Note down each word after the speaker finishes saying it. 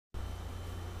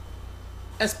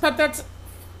Expected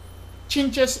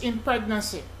changes in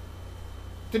pregnancy.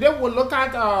 Today we'll look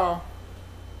at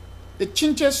the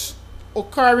changes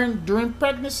occurring during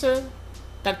pregnancy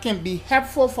that can be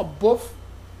helpful for both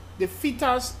the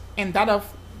fetus and that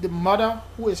of the mother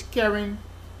who is carrying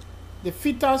the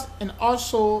fetus, and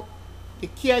also the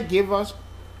caregivers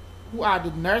who are the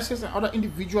nurses and other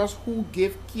individuals who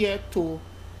give care to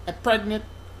a pregnant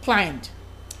client.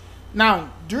 Now,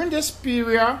 during this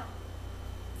period,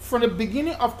 from the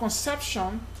beginning of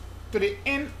conception to the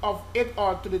end of it,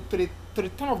 or to the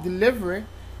time of delivery,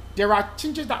 there are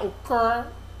changes that occur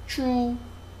through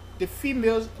the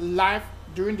female's life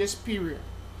during this period.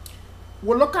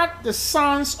 We'll look at the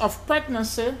signs of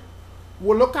pregnancy.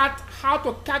 We'll look at how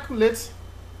to calculate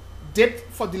date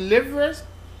for deliveries,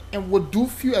 and we'll do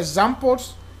few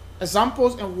examples,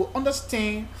 and we'll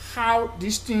understand how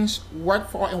these things work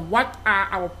for and what are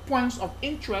our points of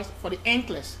interest for the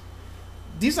anklets.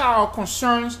 These are our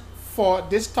concerns for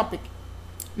this topic.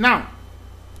 Now,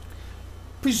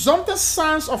 presumptive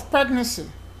signs of pregnancy.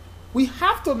 We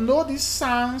have to know these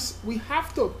signs. We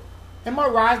have to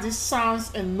memorize these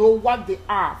signs and know what they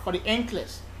are for the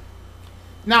anklets.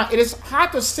 Now, it is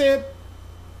hard to say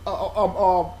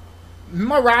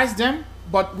memorize them,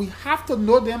 but we have to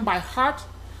know them by heart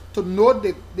to know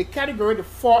the category they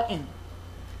fall in.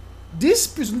 These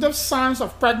presumptive signs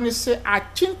of pregnancy are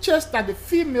changes that the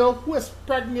female who is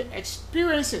pregnant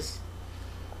experiences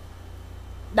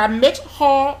that makes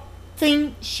her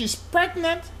think she's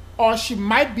pregnant or she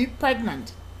might be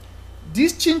pregnant.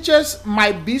 These changes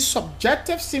might be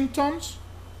subjective symptoms,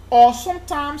 or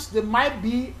sometimes they might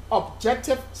be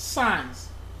objective signs.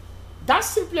 That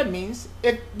simply means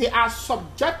if they are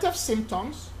subjective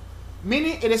symptoms,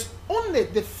 meaning it is only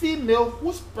the female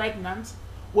who's pregnant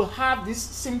will have these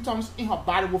symptoms in her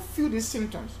body, will feel these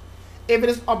symptoms. If it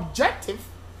is objective,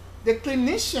 the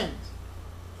clinicians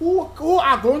who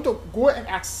are going to go and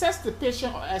assess the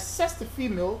patient or assess the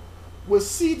female will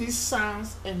see these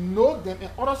signs and know them, and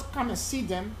others come and see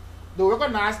them, they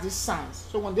recognize these signs.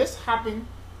 So when this happens,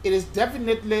 it is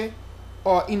definitely,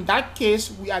 or in that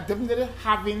case, we are definitely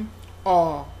having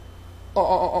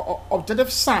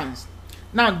objective signs.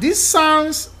 Now, these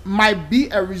signs might be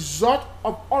a result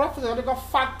of other physiological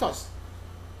factors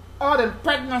other than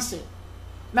pregnancy.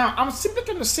 Now, I'm simply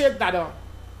trying to say that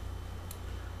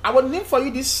I will name for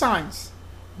you these signs,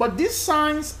 but these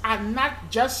signs are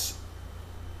not just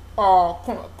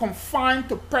confined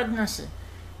to pregnancy.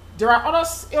 There are other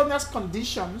illness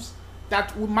conditions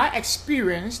that we might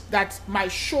experience that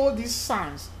might show these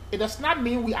signs. It does not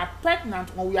mean we are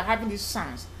pregnant when we are having these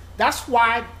signs. That's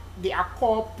why they are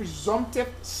called presumptive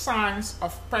signs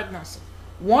of pregnancy.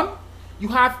 One, you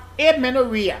have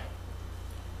amenorrhea,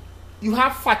 you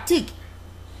have fatigue,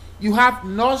 you have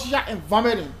nausea and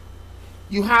vomiting,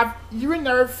 you have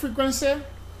urinary frequency,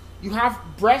 you have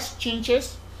breast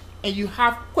changes, and you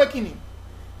have quickening.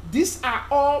 These are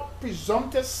all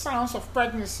presumptive signs of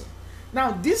pregnancy.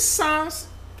 Now, these signs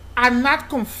are not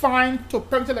confined to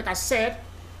pregnancy, like I said.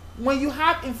 When you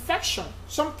have infection,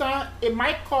 sometimes it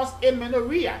might cause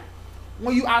amenorrhea.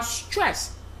 When you are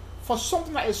stressed for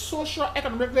something that is social,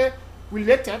 economically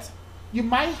related, you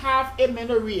might have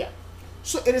amenorrhea.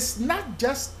 So it is not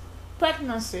just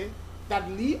pregnancy that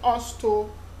leads us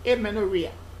to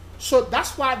amenorrhea. So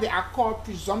that's why they are called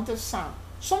presumptive signs.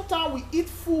 Sometimes we eat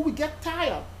food, we get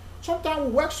tired. Sometimes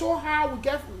we work so hard,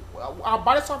 our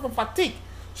body suffers from fatigue.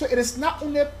 So it is not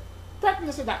only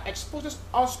pregnancy that exposes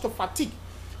us to fatigue.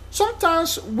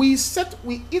 Sometimes we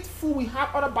eat food, we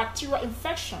have other bacterial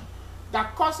infection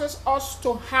that causes us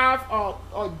to have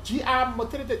a GI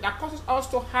motility, that causes us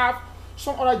to have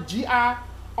some other GI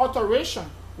alteration.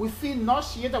 We feel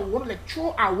nauseated, we want to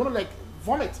throw out, we want to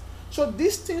vomit. So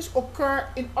these things occur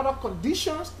in other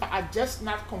conditions that are just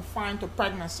not confined to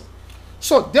pregnancy.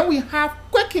 So then we have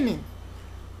quickening.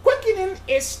 Quickening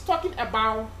is talking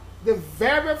about the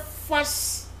very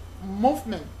first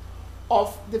movement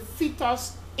of the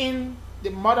fetus in the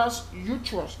mother's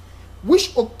uterus,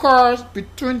 which occurs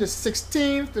between the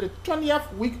 16th to the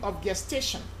 20th week of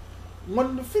gestation.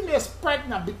 When the female is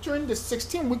pregnant, between the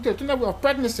 16th week to the 20th week of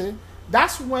pregnancy,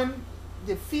 that's when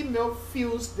the female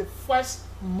feels the first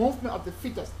movement of the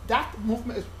fetus. That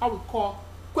movement is what we call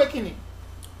quickening.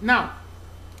 Now,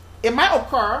 it might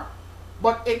occur,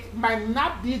 but it might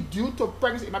not be due to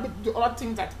pregnancy. It might be due to other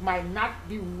things that might not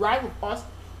be right with us,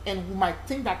 and we might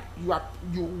think that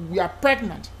we are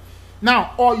pregnant.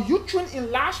 Now, or uterine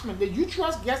enlargement, the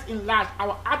uterus gets enlarged,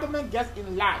 our abdomen gets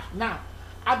enlarged. Now,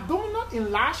 abdominal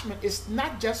enlargement is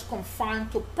not just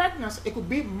confined to pregnancy. It could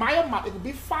be myoma, it could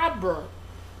be fibroid.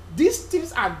 These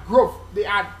things are growth. They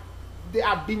are they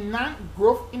are benign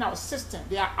growth in our system.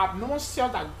 They are abnormal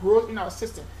cells that grow in our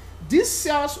system. These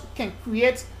cells can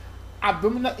create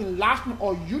abdominal enlargement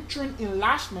or uterine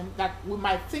enlargement that we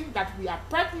might think that we are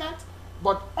pregnant,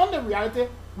 but on the reality,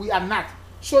 we are not.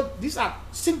 So these are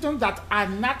symptoms that are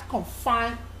not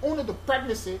confined only to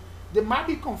pregnancy. They might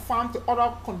be confined to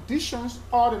other conditions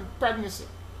other than pregnancy.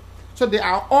 So they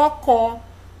are all called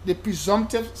the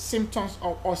presumptive symptoms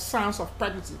or signs of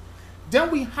pregnancy. Then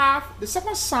we have the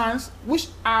second signs, which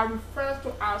are referred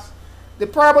to as the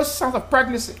probable signs of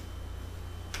pregnancy.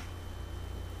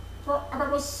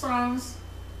 Probable signs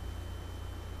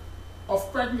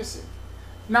of pregnancy.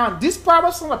 Now, these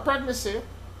probable signs of pregnancy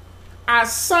are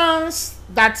signs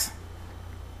that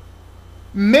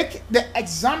make the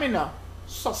examiner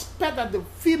suspect that the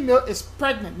female is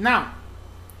pregnant. Now,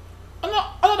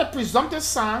 under the presumptive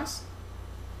signs,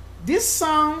 these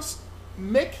signs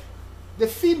make the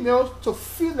female to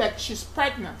feel like she's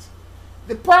pregnant.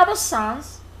 The probable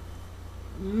signs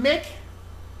make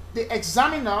the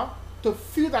examiner to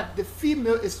feel that the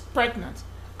female is pregnant.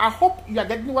 I hope you are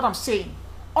getting what I'm saying.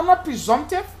 Under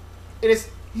presumptive, it is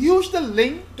usually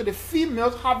linked to the female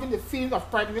having the feeling of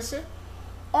pregnancy.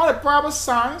 All the probable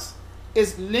signs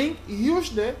is linked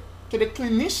usually to the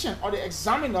clinician or the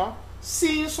examiner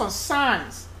seeing some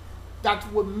signs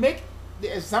that will make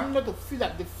the examiner to feel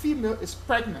that the female is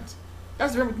pregnant.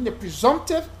 That's the difference between the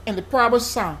presumptive and the probable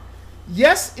sign.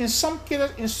 Yes, in some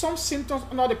cases, in some symptoms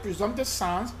under the presumptive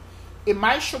signs, it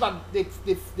might show that the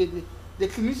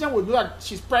clinician will know that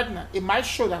she's pregnant. It might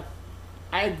show that.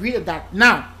 I agree with that.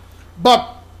 Now,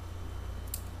 but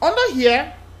under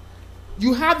here,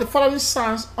 you have the following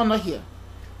signs under here.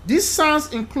 These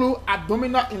signs include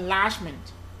abdominal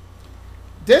enlargement.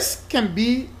 This can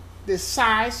be the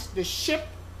size, the shape,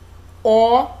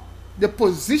 or the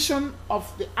position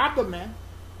of the abdomen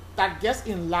that gets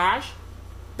enlarged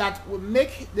that will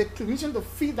make the clinician to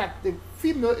feel that the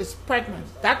female is pregnant.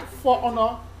 That fall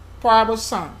under probable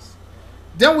signs.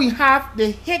 Then we have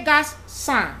the Hegar's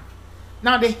sign.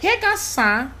 Now the Hegar's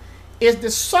sign is the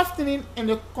softening and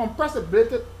the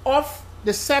compressibility of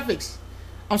the cervix.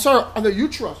 Of the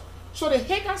uterus. So the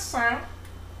Hegar's sign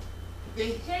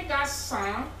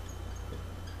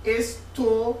is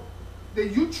to the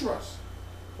uterus.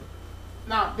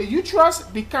 Now the uterus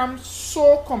becomes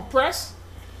so compressed,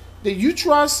 the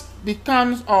uterus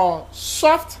becomes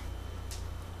soft.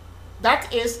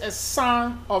 That is a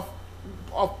sign of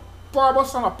probable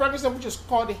sign of pregnancy, which is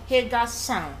called the Hegar's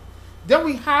sign. Then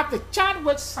we have the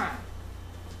Chadwick sign.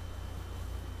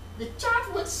 The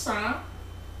Chadwick sign.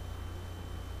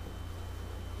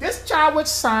 This Chadwick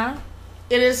sign,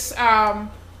 it is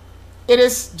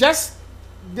just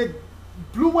the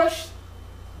bluish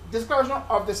discoloration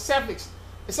of the cervix.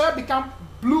 It starts to become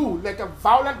blue, like a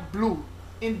violet blue.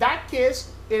 In that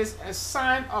case, it is a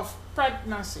sign of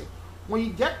pregnancy. When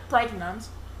you get pregnant,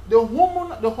 the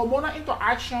hormonal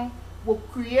interaction will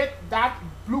create that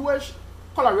bluish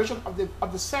coloration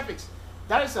of the cervix.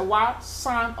 That is a wild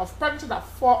sign of pregnancy that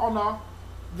fall under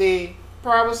the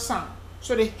probable sign.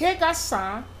 So the Hegar's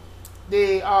sign,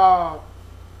 the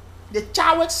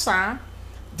Chadwick sign,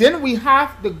 then we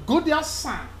have the Goodell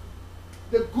sign.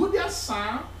 The Goodell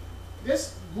sign,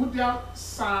 this Goodell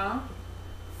sign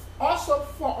also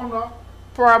fall under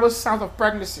probable signs of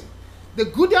pregnancy. The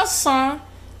Goodell sign,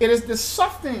 it is the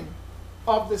softening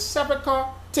of the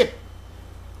cervical tip.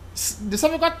 The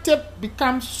cervical tip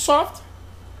becomes soft.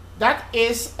 That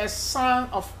is a sign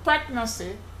of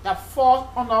pregnancy that falls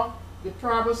under the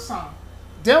probable sign.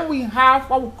 Then we have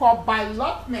what we call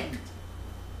ballottement.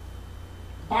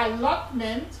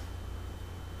 Ballottement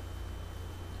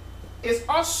is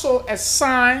also a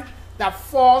sign that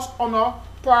falls under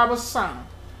probable sign.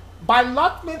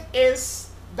 Ballottement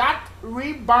is that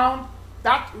rebound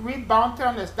that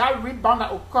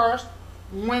occurs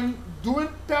when doing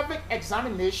pelvic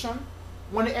examination,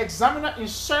 when the examiner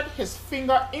inserts his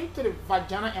finger into the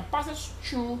vagina and passes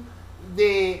through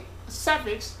the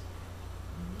cervix,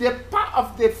 the part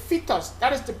of the fetus,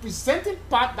 that is the presenting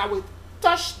part that will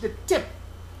touch the tip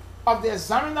of the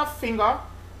examiner finger,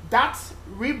 that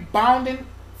rebounding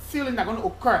feeling that's going to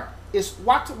occur is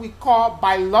what we call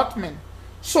ballottement.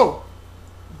 So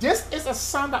this is a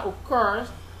sign that occurs.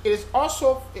 It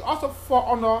also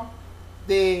falls under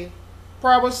the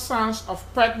probable signs of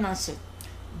pregnancy.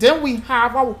 Then we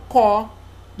have what we call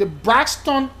the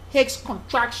Braxton-Hicks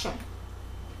contraction.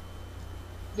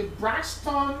 The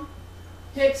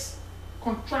Braxton-Hicks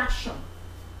contraction.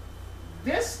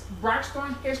 This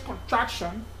Braxton-Hicks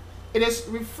contraction, it is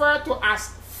referred to as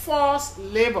forced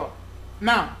labor.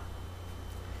 Now,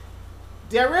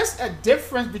 there is a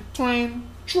difference between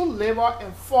true labor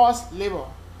and forced labor.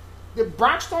 The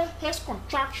Braxton Hicks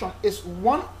contraction is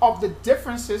one of the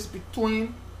differences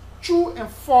between true and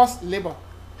false labor.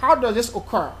 How does this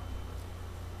occur?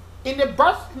 In the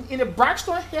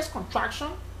Braxton Hicks contraction,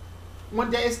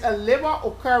 when there is a labor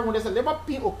occurring, when there's a labor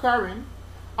pain occurring,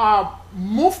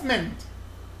 movement,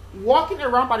 walking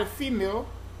around by the female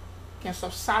can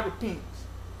subside the pains.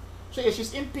 So if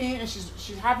she's in pain and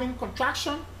she's having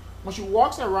contraction, when she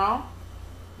walks around,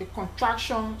 the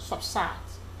contraction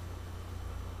subsides.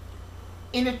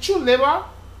 In the true labor,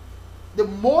 the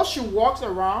more she walks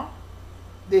around,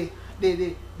 the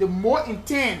more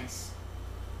intense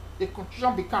the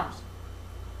contraction becomes.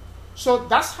 So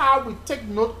that's how we take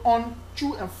note on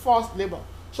true and false labor.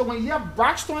 So when you hear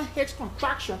Braxton Hicks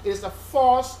contraction, it is a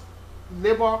false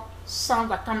labor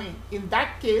sound that come in. In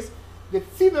that case, the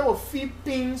female will feel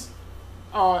pains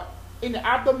in the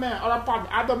abdomen, other part of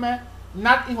the abdomen,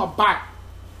 not in her back.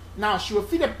 Now she will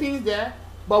feel the pains there,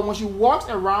 but when she walks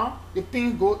around, the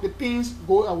pains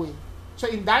go away. So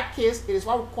in that case, it is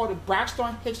what we call the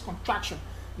Braxton Hicks contraction.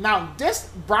 Now this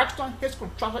Braxton Hicks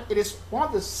contraction, it is one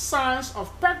of the signs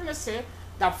of pregnancy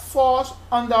that falls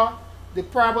under the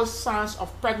probable signs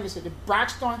of pregnancy, the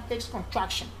Braxton Hicks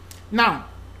contraction. Now,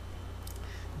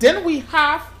 then we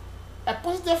have a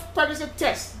positive pregnancy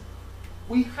test.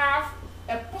 We have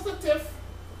a positive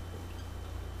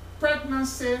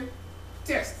pregnancy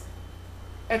test.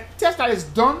 A test that is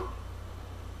done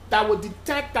that will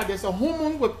detect that there's a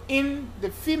hormone within the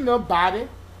female body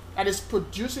that is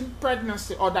producing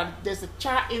pregnancy, or that there's a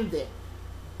child in there.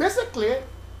 Basically,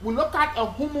 we look at a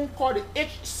hormone called the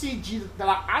HCG that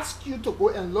I ask you to go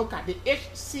and look at. The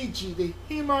HCG, the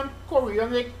human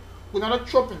chorionic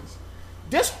gonadotropins.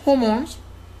 This hormones,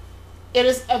 it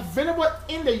is available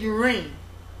in the urine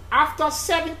after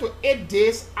 7 to 8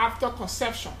 days after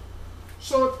conception.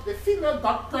 So the female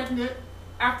got pregnant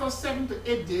after 7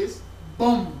 to 8 days,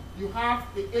 boom, you have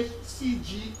the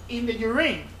HCG in the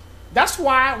urine. That's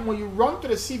why when you run to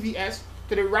the CVS,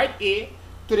 to the Rite Aid,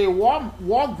 to the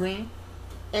Walgreens,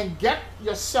 and get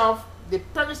yourself the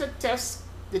pregnancy test,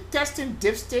 the testing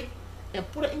dipstick, and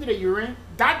put it into the urine,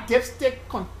 that dipstick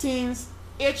contains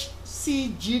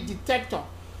HCG detector.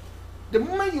 The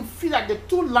moment you feel that the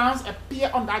two lines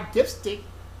appear on that dipstick,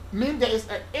 means there is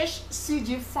a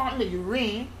HCG found in the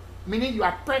urine, meaning you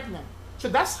are pregnant. So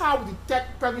that's how we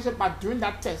detect pregnancy, by doing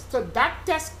that test. So that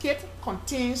test kit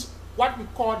contains what we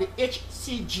call the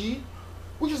HCG,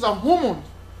 which is a hormone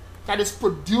that is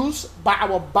produced by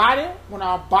our body when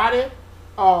our body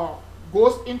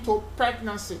goes into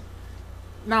pregnancy.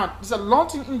 Now, there's a long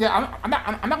thing in there. I'm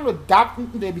not going to dive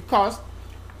into there, because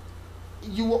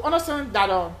you will understand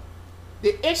that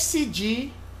the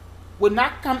HCG will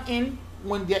not come in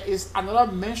when there is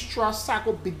another menstrual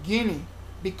cycle beginning,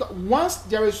 because once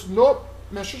there is no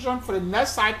menstruation for the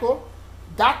next cycle,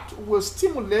 that will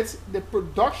stimulate the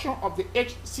production of the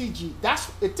HCG.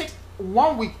 It takes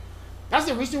 1 week. That's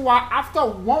the reason why after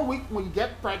 1 week, when you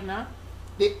get pregnant,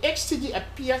 the HCG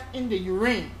appears in the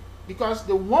urine, because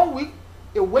the 1 week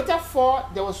it waited for,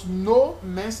 there was no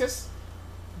menses.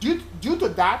 Due to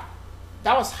that,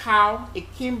 that was how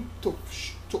it came to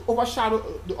overshadow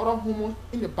the other hormones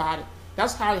in the body.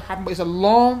 That's how it happened. But it's a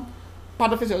long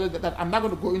part of it that I'm not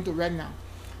going to go into right now.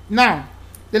 Now,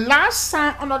 the last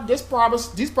sign under these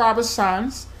probable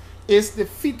signs is the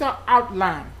fetal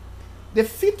outline. The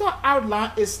fetal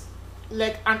outline is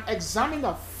like an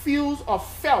examiner feels or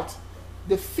felt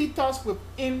the fetus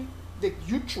within the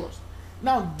uterus.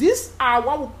 Now, these are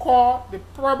what we call the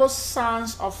probable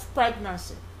signs of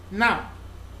pregnancy. Now,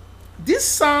 these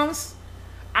signs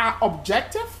are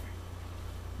objective,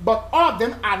 but all of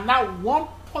them are not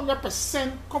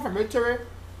 100% confirmatory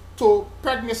to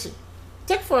pregnancy.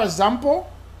 Take, for example,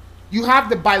 you have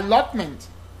the ballotment.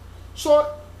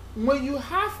 So when you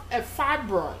have a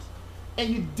fibroid and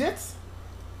you did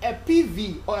a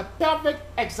PV or a pelvic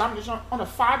examination on a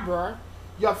fibroid,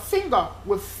 your finger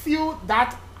will feel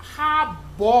that hard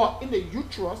ball in the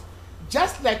uterus,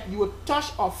 just like you would touch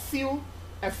or feel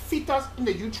a fetus in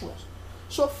the uterus.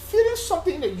 So feeling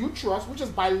something in the uterus, which is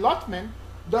ballotment,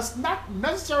 does not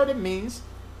necessarily means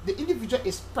the individual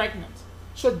is pregnant.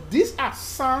 So these are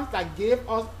signs that give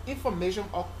us information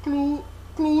or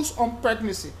clues on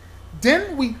pregnancy.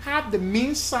 Then we have the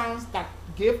main signs that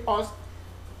give us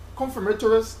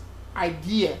confirmatory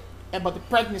idea about the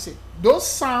pregnancy. Those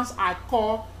signs are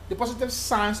called the positive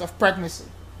signs of pregnancy.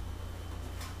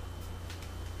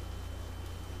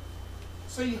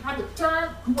 So you have the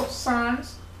third group of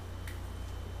signs.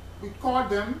 We call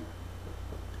them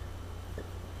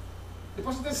the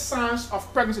positive signs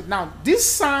of pregnancy. Now, these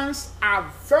signs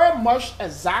are very much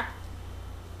exact.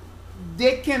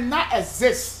 They cannot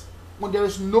exist when there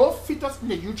is no fetus in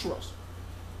the uterus.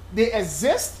 They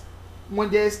exist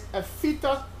when there is a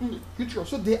fetus in the uterus.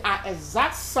 So they are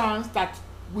exact signs that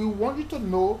we want you to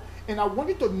know, and I want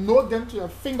you to know them to your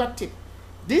fingertip.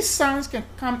 These signs can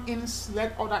come in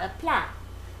select order apply.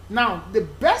 Now, the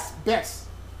best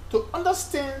to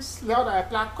understand select order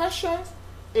apply questions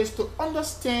is to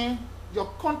understand your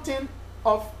content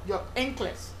of your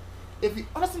NCLEX. If you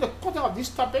understand the content of these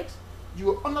topics, you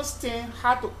will understand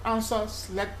how to answer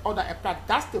select order apply.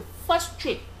 That's the first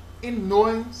trick in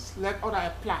knowing select order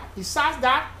apply. Besides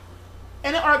that,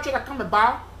 any other trick that come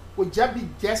about will just be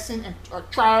guessing and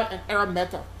trial and error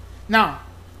method. Now,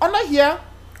 under here,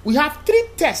 we have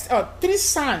three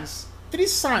signs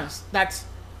that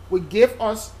will give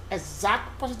us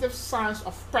exact positive signs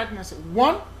of pregnancy.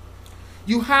 One,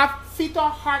 you have fetal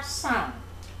heart sound,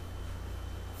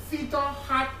 fetal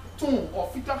heart tone, or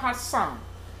fetal heart sound.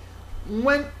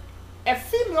 When a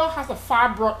female has a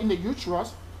fibroid in the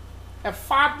uterus, a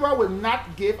fibroid will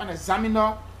not give an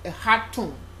examiner a heart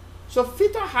tone. So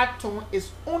fetal heart tone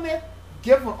is only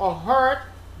given or heard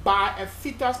by a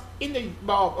fetus in the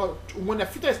when a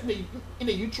fetus is in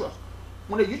the uterus.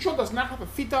 When the uterus does not have a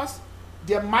fetus,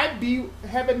 there might be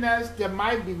heaviness, there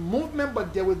might be movement,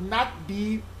 but there will not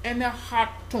be any heart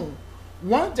tone.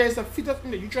 Once there is a fetus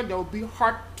in the uterus, there will be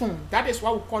heart tone. That is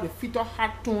what we call the fetal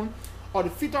heart tone, or the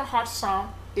fetal heart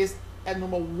sound is a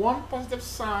number one positive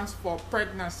sign for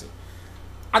pregnancy.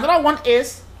 Another one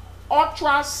is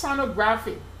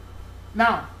ultrasonography.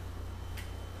 Now,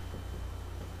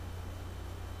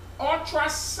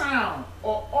 ultrasound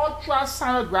or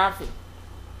ultrasonography,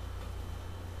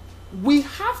 we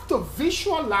have to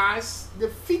visualize the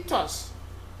fetus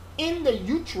in the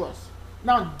uterus.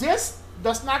 Now, this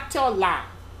does not tell a lie.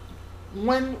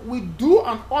 When we do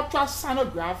an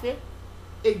ultrasonography,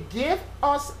 it gives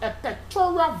us a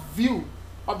pictorial view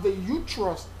of the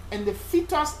uterus and the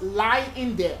fetus lying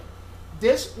in there.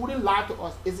 This wouldn't lie to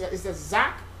us. It's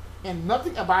exact, and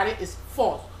nothing about it is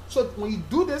false. So when you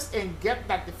do this and get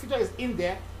that the fetus is in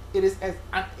there, it is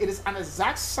an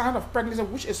exact sign of pregnancy,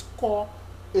 which is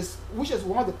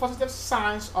one of the positive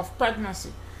signs of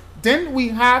pregnancy. Then we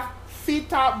have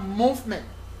fetal movement.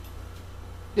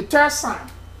 The third sign,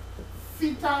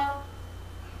 fetal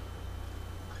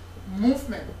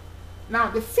movement. Now,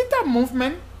 the fetal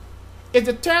movement is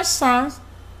the third sign.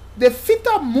 The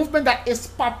fetal movement that is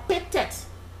palpated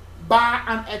by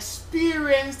an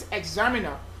experienced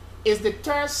examiner is the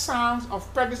third sign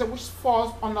of pregnancy, which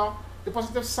falls under the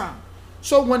positive sign.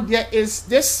 So when there is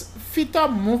this fetal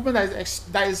movement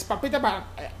that is palpated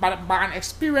by an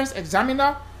experienced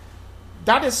examiner,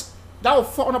 that will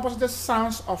fall under positive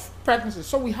signs of pregnancy.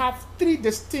 So we have three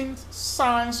distinct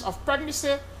signs of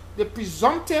pregnancy: the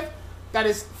presumptive, that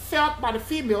is felt by the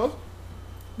female;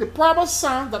 the probable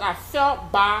signs that are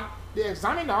felt by the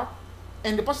examiner;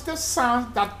 and the positive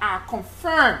signs that are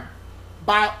confirmed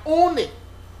by only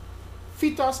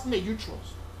fetus in the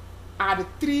uterus. Are the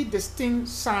three distinct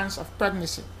signs of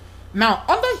pregnancy. Now,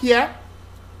 under here,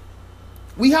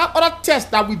 we have other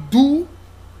tests that we do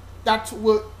that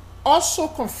will also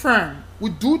confirm.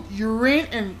 We do urine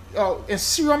and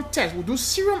serum tests. We do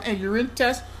serum and urine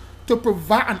tests to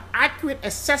provide an accurate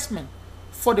assessment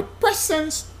for the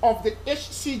presence of the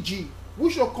HCG,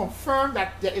 which will confirm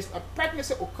that there is a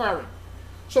pregnancy occurring.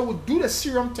 So we do the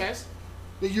serum test,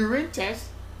 the urine test.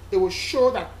 It will show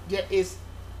that there is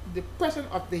the presence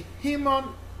of the human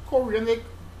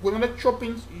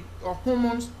gonadotropins or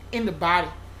hormones in the body,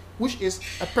 which is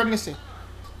a pregnancy.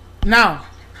 Now,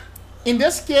 in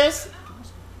this case,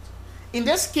 it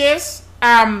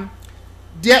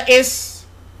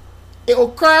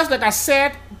occurs, like I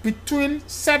said, between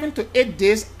 7 to 8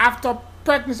 days after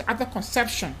pregnancy, after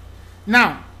conception.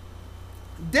 Now,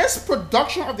 this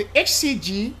production of the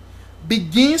HCG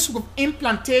begins with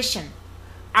implantation.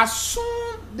 As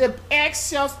soon the egg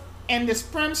cells and the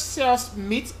sperm cells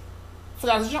meet,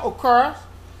 fertilization occurs.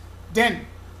 Then,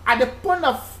 at the point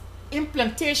of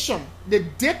implantation, the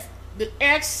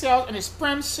egg cells and the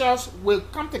sperm cells will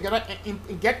come together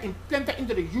and get implanted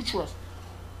into the uterus.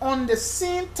 On the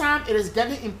same time it is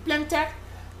getting implanted,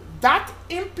 that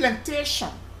implantation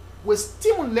will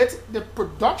stimulate the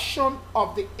production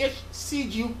of the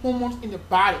HCG hormones in the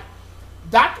body.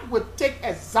 That will take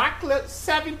exactly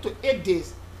 7 to 8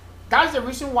 days. That's the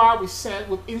reason why we said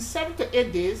within 7 to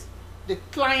 8 days, the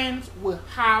client will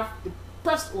have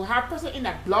present in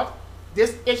their blood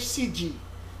this HCG.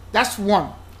 That's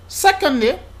one.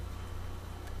 Secondly,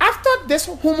 after this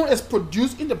hormone is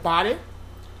produced in the body,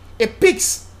 it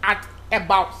peaks at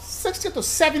about 60 to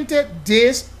 70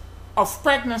 days of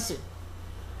pregnancy.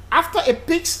 After it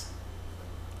peaks,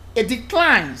 it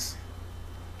declines.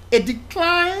 it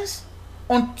declines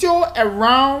until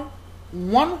around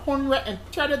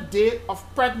 130 days of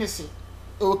pregnancy.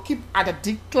 It will keep at a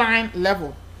decline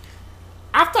level.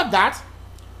 After that,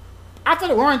 after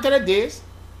the 130 days,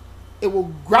 it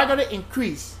will gradually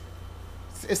increase.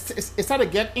 It starts to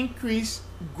get increased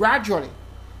gradually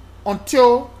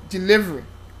until delivery.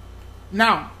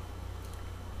 Now,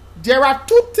 there are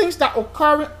two things that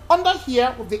occur under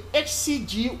here with the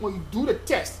HCG when you do the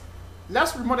test.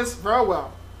 Let's remember this very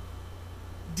well.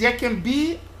 There can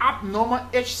be abnormal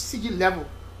HCG level.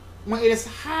 When it is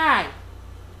high,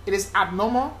 it is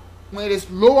abnormal. When it is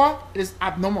lower, it is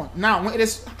abnormal. Now, when it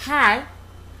is high,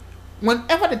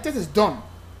 whenever the test is done,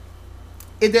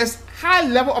 if there's high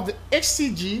level of the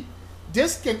HCG,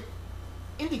 this can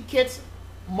indicate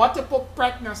multiple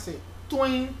pregnancy,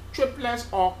 twin, triplets,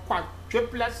 or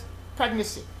quadruplets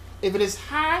pregnancy. If it is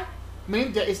high,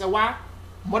 meaning there is a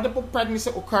multiple pregnancy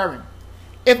occurring.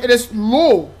 If it is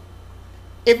low,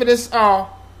 if it is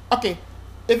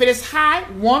if it is high,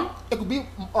 1, it could be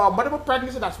multiple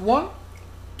pregnancy. That's 1.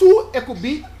 2, it could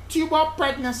be tubal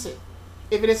pregnancy.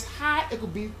 If it is high, it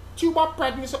could be tubal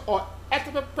pregnancy or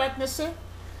ectopic pregnancy.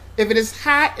 If it is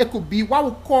high, it could be what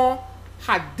we call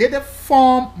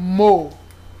haditiform mole.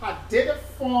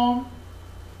 Haditiform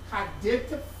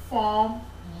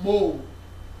mole.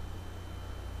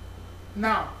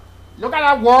 Now, look at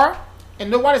that word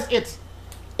and know what is it.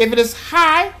 If it is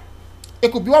high,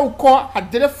 it could be what we call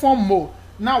haditiform mole.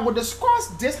 Now, we'll discuss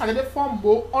this haditiform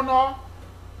mole under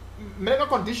medical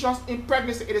conditions in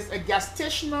pregnancy. It is a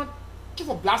gestational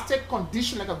trophoblastic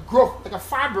condition, like a growth, like a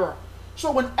fiber.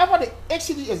 So whenever the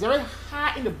HCG is very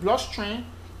high in the bloodstream,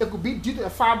 it could be due to a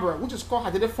fiber, which is called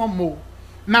haditiform mole.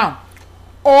 Now,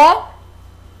 or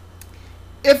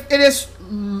if it is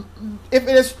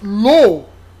low,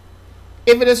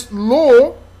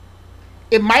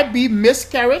 it might be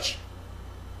miscarriage,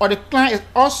 or the client is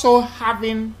also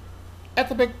having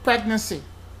ectopic pregnancy.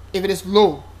 If it is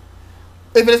low,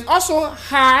 if it is also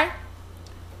high,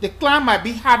 the client might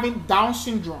be having Down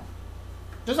syndrome.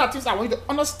 Those are things I want you to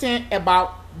understand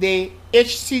about the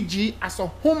HCG as a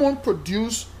hormone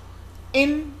produced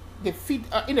in the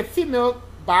female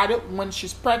body when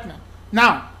she's pregnant.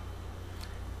 Now,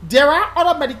 there are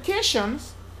other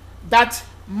medications that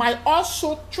might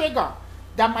also trigger,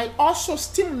 that might also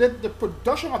stimulate the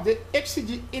production of the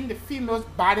HCG in the female's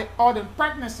body or in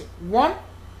pregnancy. 1,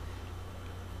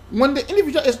 when the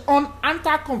individual is on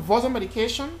anticonvulsant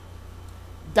medication,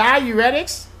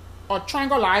 diuretics, or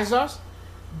tranquilizers,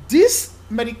 these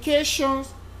medications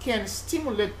can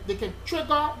stimulate, they can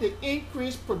trigger the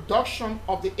increased production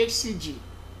of the HCG.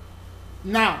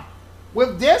 Now,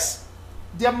 with this,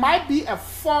 there might be a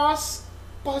false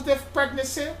positive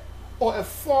pregnancy or a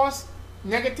false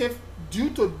negative due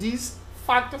to these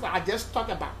factors that I just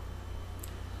talked about.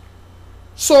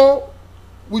 So,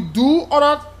 we do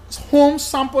other home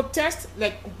sample tests,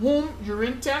 like home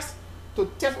urine tests, to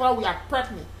test whether we are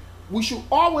pregnant. We should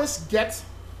always get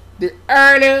the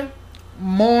early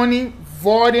morning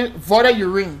voided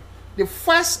urine. The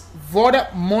first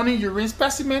voided morning urine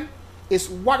specimen is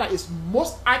what is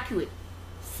most accurate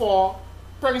for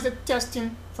pregnancy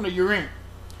testing from the urine.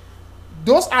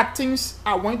 Those are things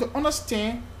I want you to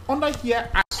understand under here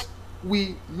as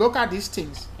we look at these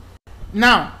things.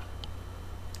 Now,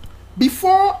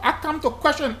 before I come to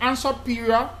question and answer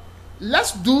period,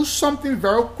 let's do something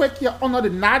very quick here under the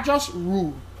Naja's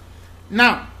rule.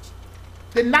 Now,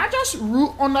 the Naja's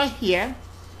rule under here,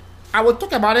 I will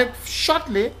talk about it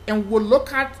shortly, and we'll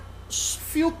look at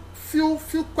few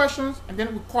questions, and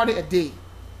then we'll call it a day.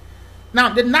 Now,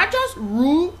 the Naja's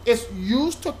rule is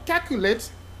used to calculate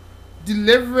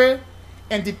delivery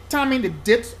and determine the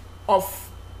date of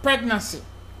pregnancy.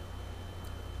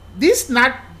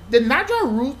 The Naja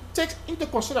rule takes into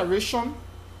consideration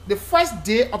the first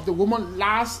day of the woman's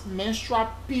last menstrual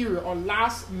period or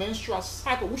last menstrual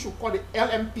cycle, which we call the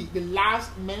LMP, the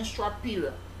last menstrual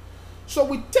period. So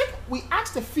we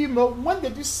ask the female, when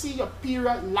did you see your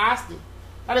period lastly?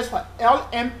 That is for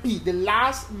LMP, the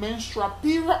last menstrual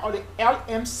period, or the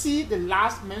LMC, the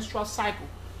last menstrual cycle.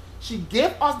 She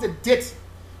gave us the date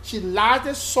she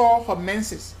lastly saw her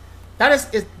menses. That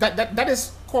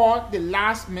is called the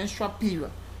last menstrual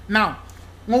period. Now,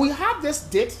 when we have this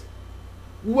date,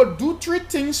 we will do 3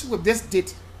 things with this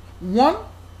date. 1,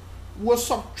 we'll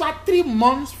subtract 3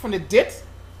 months from the date.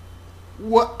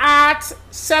 We'll add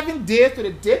 7 days to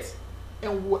the date,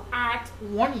 and we'll add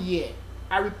 1 year.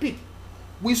 I repeat,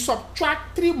 we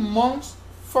subtract 3 months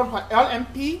from her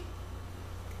LMP,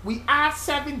 we add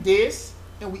 7 days,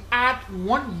 and we add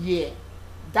 1 year.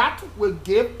 That will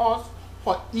give us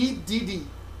her EDD,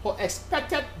 her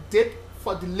expected date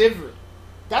for delivery.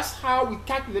 That's how we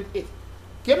calculate it.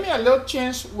 Give me a little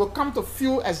chance. We'll come to a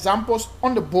few examples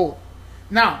on the board.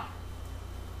 Now,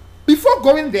 before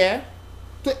going there,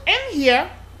 to end here,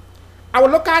 I will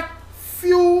look at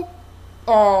few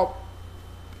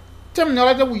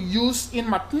terminology we use in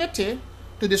maternity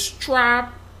to describe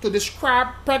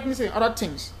pregnancy and other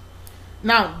things.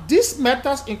 Now, these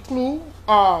methods include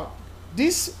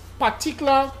these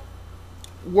particular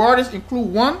words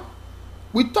include: one,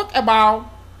 we talk about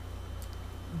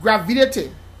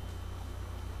gravidity.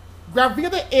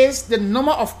 Gravidity is the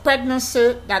number of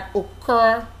pregnancy that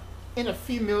occur in a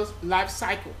female's life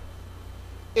cycle.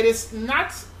 It is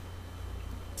not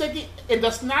taking. It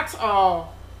does not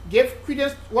give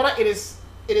credence whether it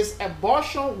is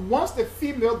abortion. Once the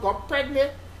female got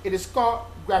pregnant, it is called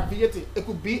gravidity. It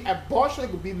could be abortion,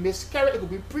 it could be miscarriage, it could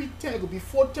be preterm, it could be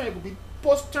full term, it could be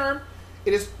post-term.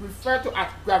 It is referred to as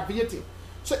gravidity.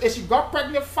 So if she got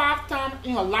pregnant 5 times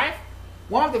in her life,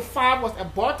 one of the 5 was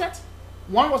aborted,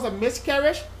 one was a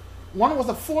miscarriage, one was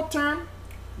a full term,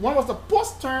 one was a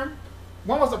post-term,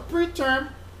 one was a preterm.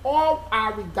 All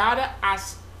are regarded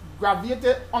as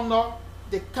gravidity under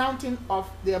the counting of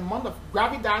the amount of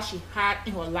gravitas she had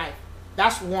in her life.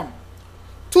 That's one.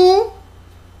 2,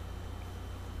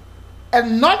 a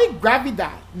nulli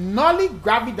gravida. Nulli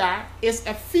gravida is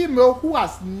a female who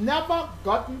has never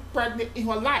gotten pregnant in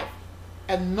her life.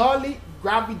 A nulli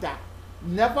gravida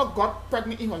never got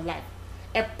pregnant in her life.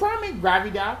 A primary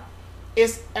gravida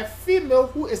is a female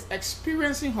who is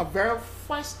experiencing her very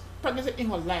first pregnancy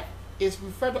in her life. Is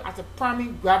referred to as a primary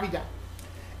gravida.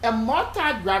 A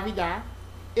multi-gravida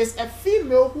is a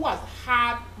female who has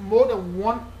had more than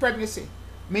one pregnancy,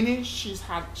 meaning she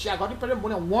has gotten pregnant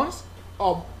more than once,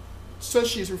 so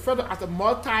she is referred to as a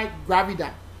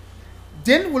multi-gravida.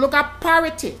 Then we look at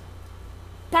parity.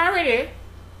 Parity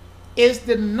is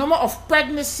the number of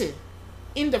pregnancy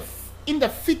in the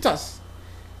fetus.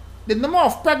 The number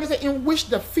of pregnancy in which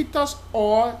the fetus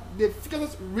or the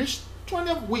fetus reached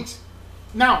 20 weeks.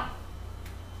 Now,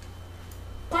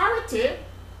 parity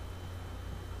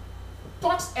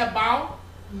talks about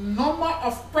number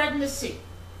of pregnancy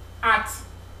at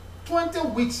 20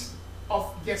 weeks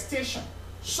of gestation.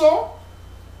 So,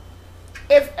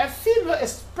 if a female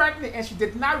is pregnant and she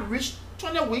did not reach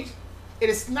 20 weeks, it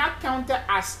is not counted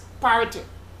as parity.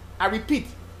 I repeat,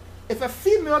 if a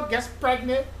female gets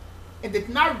pregnant and did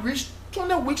not reach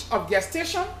 20 weeks of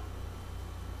gestation,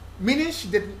 meaning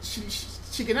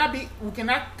we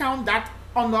cannot count that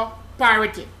under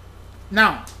parity.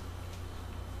 Now,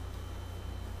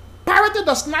 parity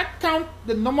does not count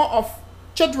the number of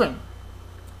children.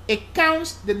 It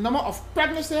counts the number of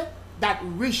pregnancy that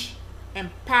reach and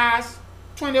pass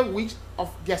 20 weeks of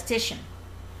gestation.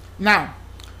 Now,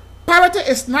 parity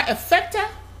is not affected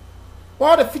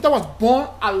whether the fetus was born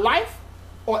alive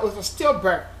or it was a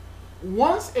stillbirth.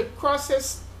 Once it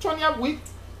crosses 20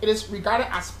 weeks, it is regarded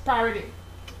as parity.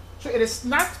 So it is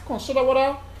not considered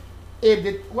whether it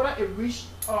reached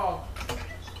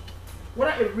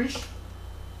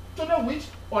 20 weeks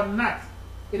or not.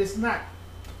 It is not.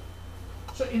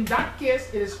 So in that case,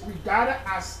 it is regarded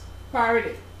as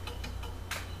parity.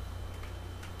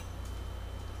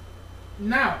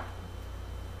 Now,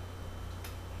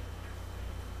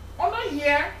 under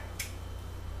here,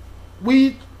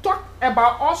 we talk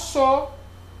about also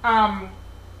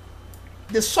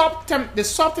the sub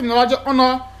terminology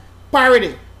under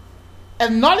parity. A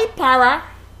nullipara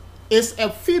is a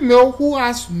female who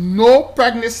has no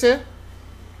pregnancy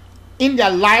in their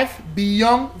life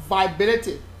beyond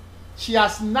viability. She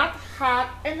has not had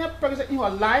any pregnancy in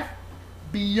her life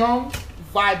beyond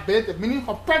viability, meaning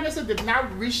her pregnancy did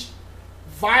not reach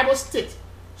viable state.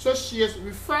 So she is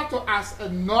referred to as a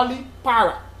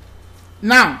nullipara.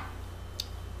 Now,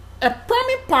 a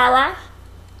primipara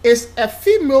is a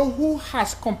female who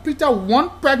has completed one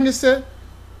pregnancy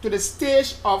to the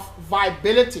stage of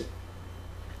viability.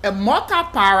 A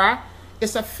multipara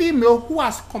is a female who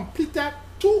has completed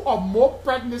 2 or more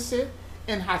pregnancies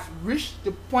and has reached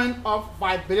the point of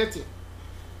viability.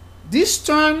 These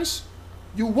terms,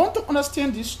 you want to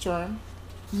understand these terms,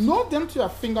 know them to your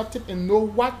fingertip and know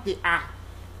what they are.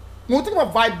 When we talk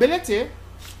about viability,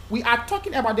 we are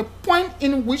talking about the point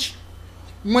in which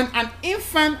when an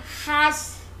infant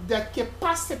has the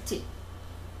capacity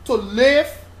to live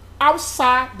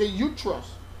outside the uterus.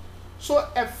 So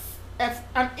if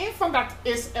an infant that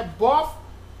is above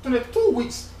 22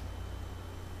 weeks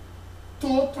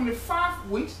to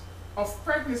 25 weeks of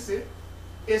pregnancy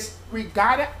is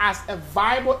regarded as a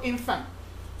viable infant.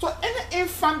 So any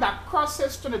infant that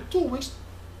crosses 22 weeks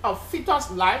of fetus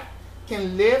life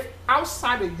can live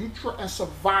outside the uterus and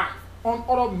survive on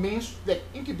other means, the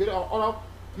incubator or other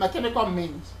mechanical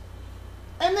means.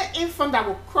 Any infant that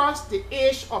will cross the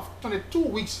age of 22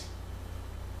 weeks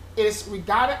is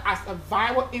regarded as a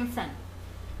viable infant.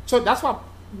 So that's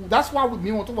why we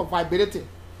mean on top of viability.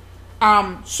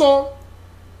 So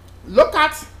look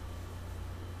at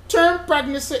term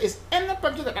pregnancy is any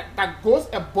pregnancy that goes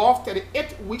above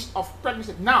 38 weeks of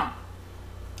pregnancy. Now,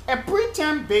 a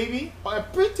preterm baby or a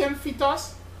preterm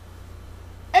fetus,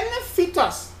 any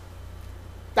fetus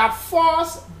that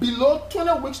falls below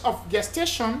 20 weeks of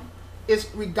gestation is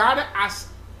regarded as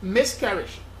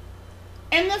miscarriage.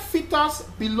 Any fetus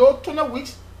below 20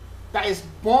 weeks that is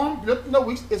born below 20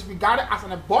 weeks is regarded as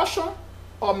an abortion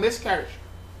or miscarriage.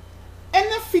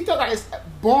 Any fetus that is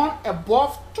born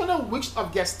above 20 weeks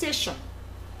of gestation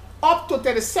up to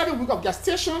 37 weeks of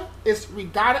gestation is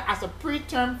regarded as a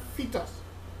preterm fetus.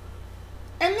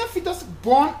 Any fetus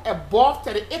born above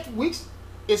 38 weeks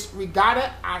is regarded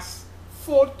as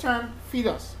full-term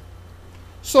fetus.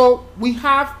 So we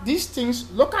have these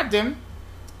things, look at them,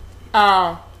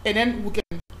 and then we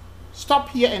can stop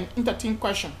here and entertain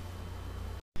questions.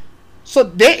 So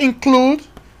they include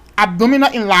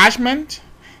abdominal enlargement,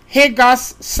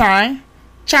 Hagar's sign,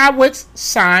 Chadwick's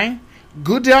sign,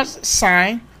 Goodell's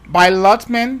sign,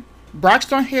 Billotman,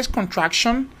 Braxton Hicks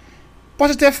contraction,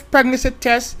 positive pregnancy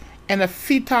test, and a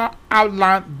fetal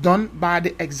outline done by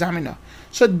the examiner.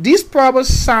 So these probable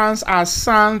signs are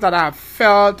signs that are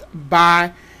felt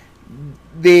by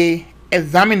the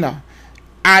examiner,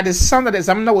 are the signs that the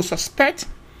examiner will suspect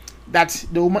that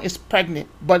the woman is pregnant.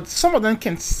 But some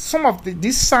of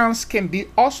these signs can be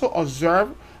also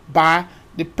observed by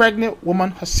the pregnant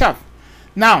woman herself.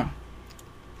 Now,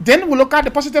 then we look at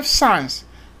the positive signs.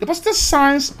 The positive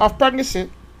signs of pregnancy,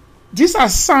 these are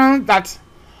signs that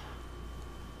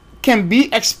can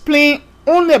be explained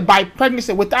only by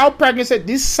pregnancy. Without pregnancy,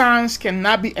 these signs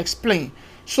cannot be explained.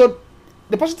 So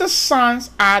the positive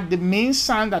signs are the main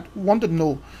signs that we want to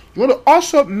know. You want to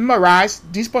also memorize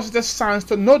these positive signs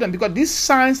to know them, because these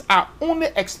signs are only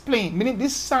explained, meaning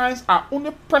these signs are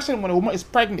only present when a woman is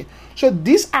pregnant. So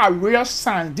these are real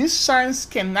signs. These signs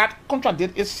cannot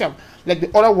contradict itself like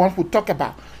the other ones we talk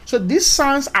about. So these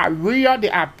signs are real. They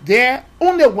are there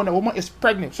only when a woman is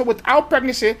pregnant. So without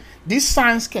pregnancy, these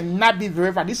signs cannot be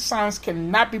verified. These signs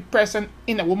cannot be present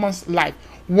in a woman's life.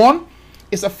 One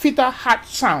is a fetal heart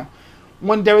sound.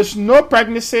 When there is no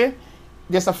pregnancy,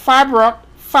 there's a fibroid.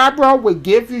 Fibroid will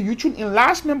give you uterine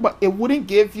enlargement, but it wouldn't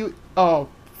give you a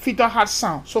fetal heart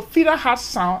sound. So fetal heart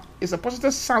sound is a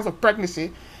positive sign of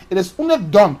pregnancy. It is only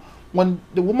done when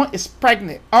the woman is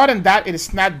pregnant. Other than that, it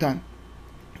is not done.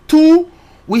 Two,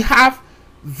 we have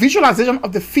visualization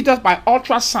of the fetus by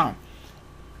ultrasound.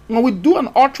 When we do an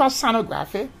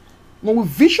ultrasonography, when we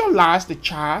visualize the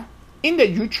child in the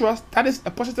uterus, that is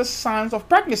a positive sign of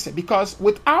pregnancy, because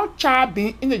without child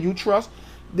being in the uterus,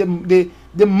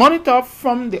 the monitor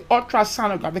from the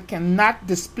ultrasonography cannot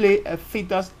display a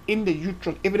fetus in the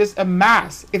uterus. If it is a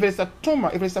mass, if it is a tumor,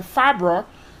 if it is a fibroid,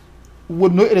 we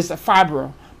would know it is a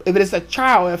fibroid. If it is a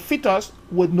child or a fetus,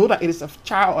 we would know that it is a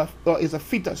child or is a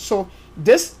fetus. So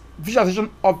this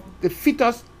visualization of the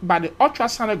fetus by the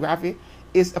ultrasonography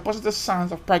is a positive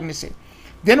sign of pregnancy.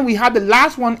 Then we have the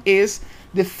last one is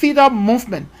the fetal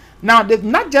movement. Now, there's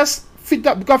not just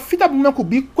fetal, because fetal movement could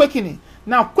be quickening.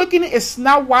 Now, quickening is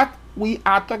not what we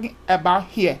are talking about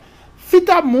here.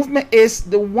 Fetal movement is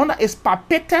the one that is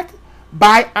palpated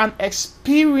by an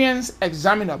experienced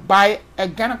examiner, by a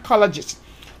gynecologist.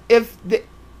 If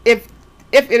it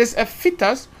is a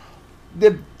fetus,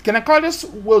 the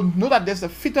gynecologist will know that there's a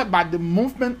fetus by the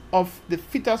movement of the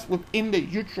fetus within the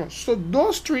uterus. So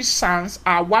those three signs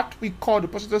are what we call the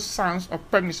positive signs of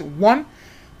pregnancy. One,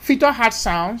 fetal heart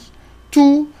sounds.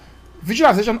 Two,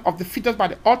 visualization of the fetus by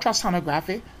the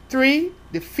ultrasonography. Three,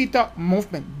 the fetal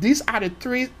movement. These are the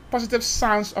three positive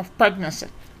signs of pregnancy.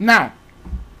 Now,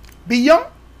 beyond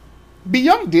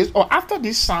this or after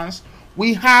these signs,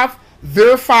 we have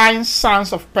verifying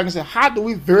signs of pregnancy. How do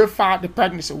we verify the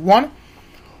pregnancy? One,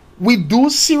 we do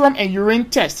serum and urine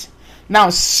tests. Now,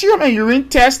 serum and urine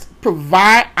tests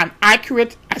provide an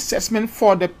accurate assessment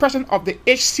for the presence of the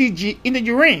HCG in the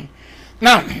urine.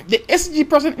 Now, the HCG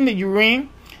present in the urine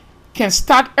can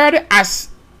start early as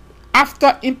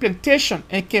after implantation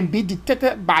and can be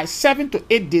detected by 7 to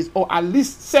 8 days, or at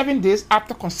least 7 days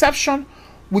after conception.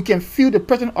 We can feel the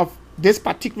presence of this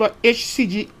particular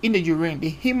HCG in the urine,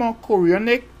 the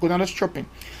hemochorionic gonadotropin.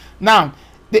 Now,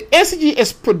 the HCG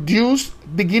is produced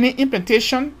beginning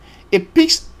implantation. It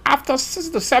peaks after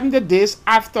 60 to 70 days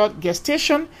after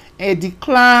gestation, and it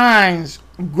declines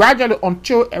gradually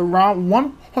until around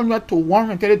 100 to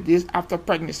 130 days after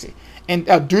pregnancy and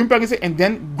during pregnancy, and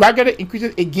then gradually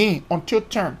increases again until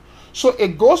term. So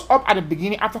it goes up at the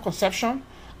beginning after conception.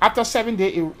 After 7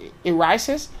 days, it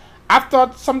rises.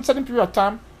 After some certain period of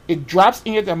time, it drops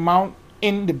in the amount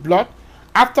in the blood.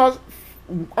 After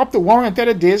up to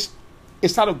 130 days,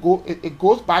 it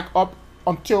goes back up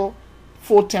until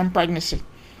full-term pregnancy.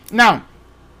 Now,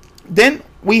 then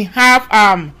we have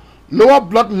lower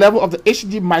blood level of the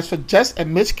HCG might suggest a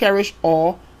miscarriage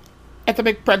or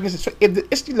ectopic pregnancy. So if the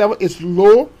HCG level is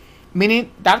low,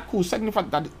 meaning that could signify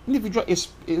that the individual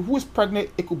who is pregnant,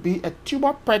 it could be a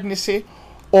tubal pregnancy,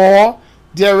 or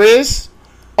there is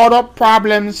other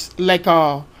problems like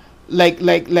a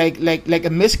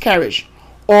miscarriage.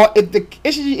 Or if the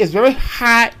HCG is very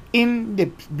high in the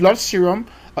blood serum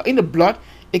or in the blood,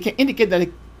 it can indicate that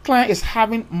the client is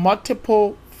having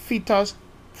multiple fetuses,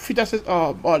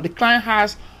 or the client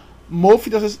has more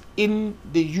fetuses in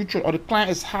the uterus, or the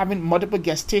client is having multiple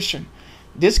gestation.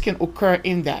 This can occur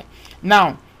in that.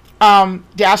 Now,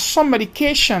 there are some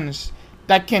medications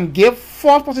that can give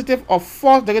false positive or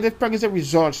false negative pregnancy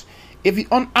results. If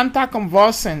you're on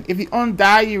anticonvulsant, if you're on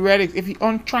diuretics, if you're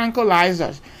on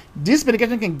tranquilizers, this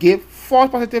medication can give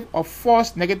false positive or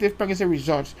false negative pregnancy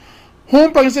results.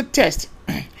 Home pregnancy test,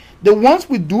 the ones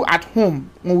we do at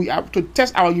home when we are to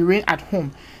test our urine at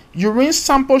home, urine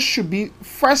samples should be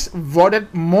first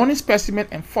voided morning specimen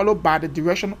and followed by the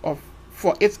direction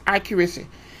for its accuracy.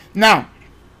 Now,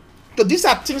 so these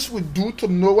are things we do to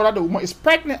know whether the woman is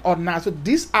pregnant or not. So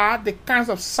these are the kinds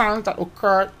of signs that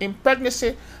occur in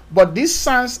pregnancy, but these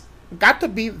signs got to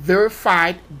be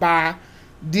verified by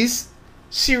this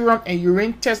serum and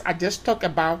urine test I just talked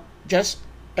about just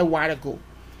a while ago.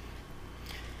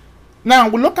 Now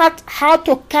we look at how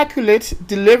to calculate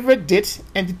delivery date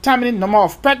and determine the number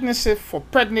of pregnancy for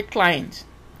pregnant clients.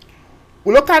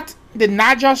 We look at the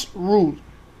Naja's rule.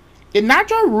 The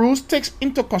Naja rules takes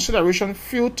into consideration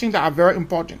few things that are very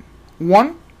important.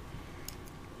 One,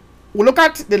 we look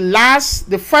at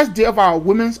the first day of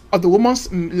the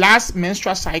woman's last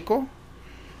menstrual cycle.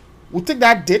 We take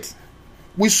that date,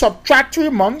 we subtract 3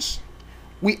 months,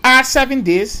 we add 7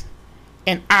 days,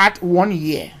 and add 1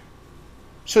 year.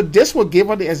 So this will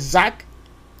give us the exact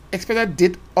expected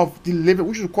date of delivery,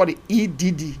 which we call the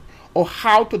EDD, or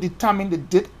how to determine the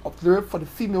date of delivery for the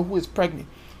female who is pregnant.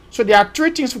 So there are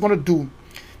 3 things we're going to do.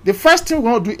 The first thing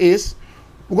we're going to do is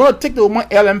we're going to take the woman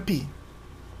LMP,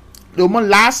 the woman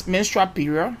last menstrual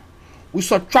period. We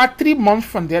subtract 3 months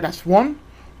from there, that's 1.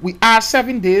 We add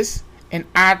 7 days and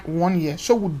add 1 year.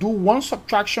 So we'll do 1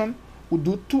 subtraction, we'll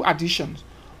do 2 additions.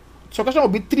 Subtraction will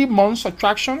be 3 months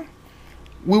subtraction.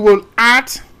 We will add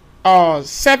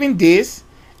 7 days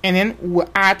and then we'll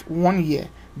add 1 year.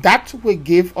 That will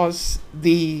give us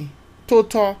the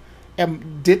total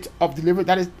date of delivery,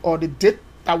 that is, or the date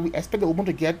that we expect the woman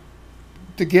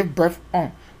to give birth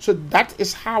on. So that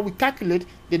is how we calculate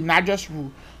the Naja's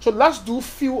rule. So let's do a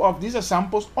few of these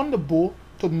examples on the board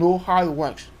to know how it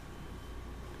works.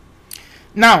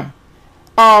 Now,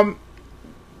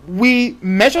 we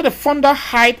measure the fundal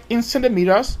height in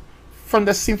centimeters from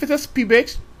the symphysis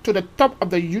pubic to the top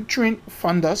of the uterine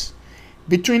fundus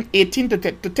between 18 to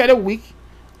 30 weeks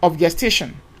of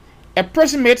gestation.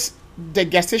 Approximates the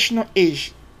gestational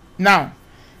age. Now,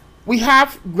 we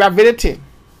have gravidity.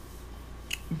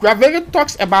 Gravidity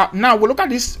talks about, now we look at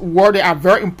this word, they are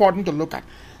very important to look at.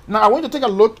 Now, I want you to take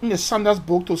a look in the Sanders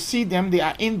book to see them. They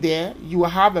are in there. You will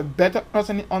have a better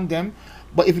understanding on them.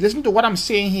 But if you listen to what I'm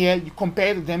saying here, you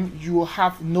compare to them, you will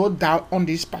have no doubt on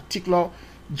this particular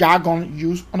jargon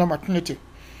used on the maternity.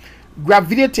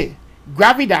 Gravidity,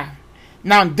 gravida.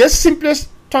 Now, this simply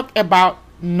talk about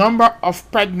number of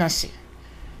pregnancy.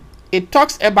 It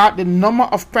talks about the number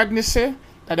of pregnancy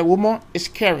that a woman is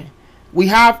carrying. We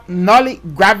have nulli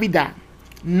gravida.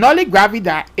 Nulli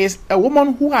gravida is a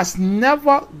woman who has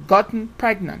never gotten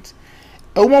pregnant.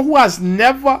 A woman who has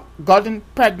never gotten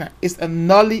pregnant is a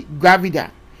nulli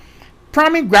gravida.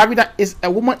 Primi gravida is a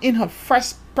woman in her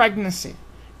first pregnancy.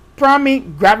 Primi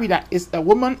gravida is a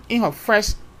woman in her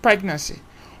first pregnancy.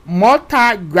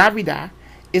 Multi gravida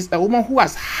is a woman who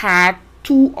has had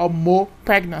 2 or more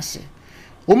pregnancies.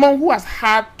 Woman who has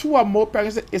had 2 or more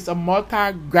pregnancies is a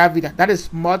multi-gravida. That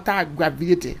is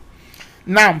multi-gravidity.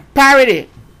 Now, parity.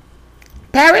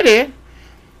 Parity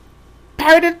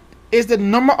is the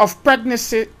number of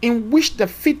pregnancy in which the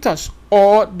fetus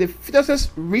or the fetuses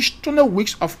reach 20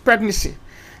 weeks of pregnancy,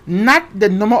 not the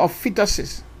number of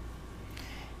fetuses.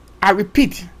 I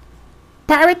repeat,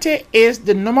 parity is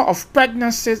the number of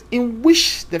pregnancies in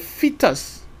which the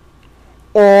fetus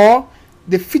or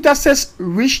the fetuses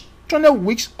reach 20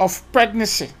 weeks of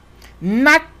pregnancy,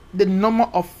 not the number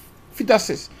of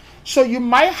fetuses. So you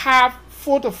might have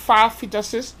 4 to 5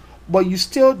 fetuses, but you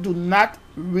still do not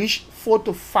reach 4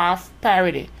 to 5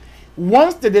 parity.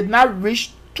 Once they did not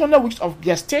reach 20 weeks of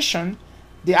gestation,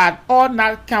 they are all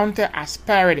not counted as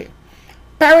parity.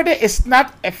 Parity is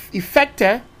not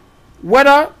affected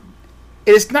whether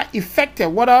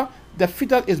the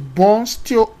fetus is born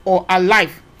still or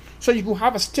alive. So you could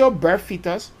have a stillbirth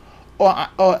fetus or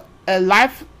a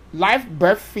live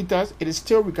birth fetus. It is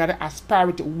still regarded as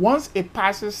parity. Once it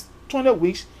passes 20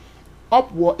 weeks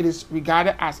upward, it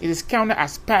is counted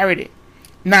as parity.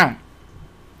 Now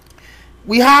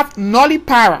we have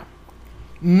nullipara.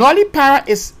 Nullipara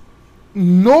is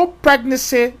no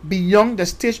pregnancy beyond the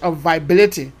stage of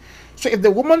viability. So if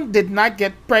the woman did not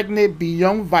get pregnant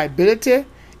beyond viability,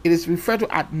 it is referred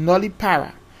to as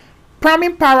nullipara.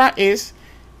 Primipara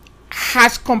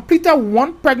has completed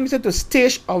one pregnancy to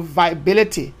stage of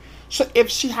viability. So if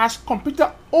she has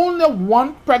completed only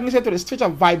one pregnancy to the stage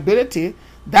of viability,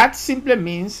 that simply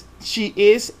means she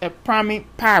is a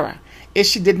primipara. If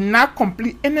she did not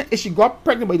complete any, if she got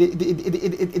pregnant but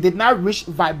it did not reach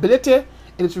viability,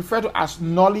 it is referred to as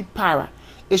nullipara.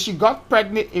 If she got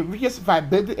pregnant, it reaches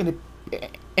viability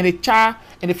and a child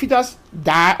and the fetus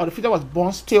died or the fetus was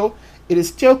born still, it is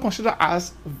still considered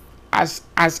as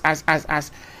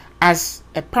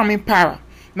a primipara.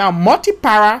 Now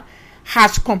multipara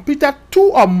has completed 2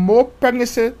 or more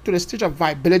pregnancies to the stage of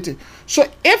viability. So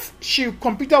if she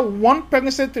completed one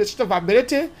pregnancy to the stage of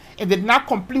viability and did not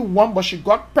complete one, but she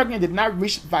got pregnant and did not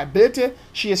reach viability,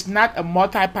 she is not a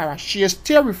multipara. She is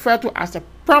still referred to as a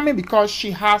primi because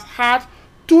she has had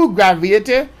 2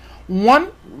 gravidated,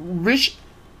 one reached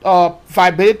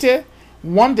viability,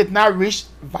 one did not reach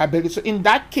viability. So in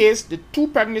that case, the 2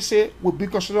 pregnancy would be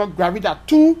considered gravida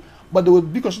 2, but they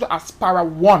would be considered as para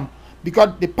 1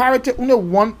 because the parity only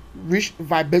one reached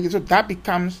viability, so that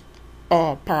becomes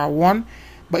para 1,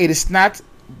 but it is not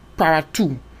para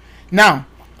 2. Now,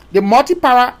 the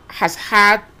multipara has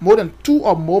had more than 2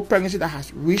 or more pregnancies that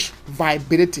has reached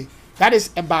viability. That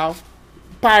is about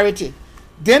parity.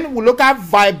 Then we look at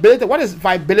viability. What is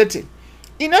viability?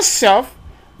 In itself,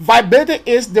 viability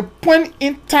is the point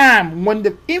in time when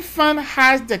the infant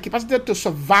has the capacity to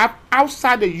survive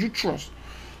outside the uterus.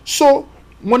 So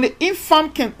when the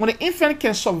infant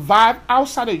can survive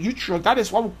outside the uterus, that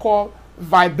is what we call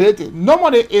viability.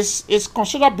 Normally is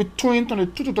considered between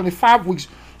 22 to 25 weeks.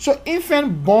 So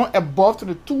infant born above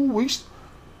 22 weeks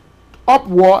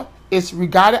upward is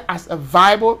regarded as a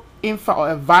viable infant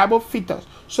or a viable fetus.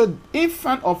 So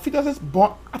infant or fetuses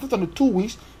born after 22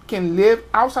 weeks can live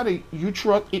outside the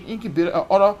uterus in incubator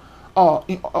or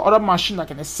other machine that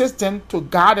can assist them to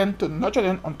guard them, to nurture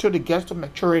them until they get to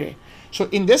maturity. So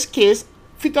in this case,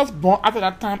 fetus born after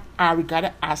that time are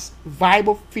regarded as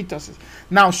viable fetuses.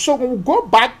 Now, so when we go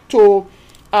back to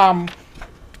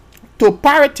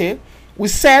parity, we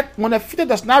said when a fetus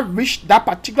does not reach that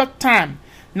particular time.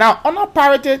 Now, under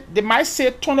parity, they might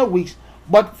say 20 weeks,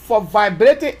 but for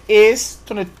viability is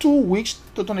 22 weeks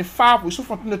to 25 weeks. So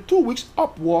from 22 weeks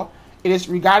upward, it is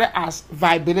regarded as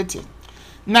viability.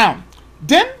 Now,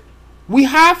 then we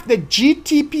have the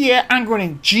GTPA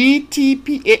acronym,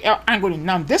 GTPAL acronym.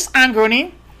 Now, this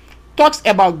acronym talks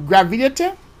about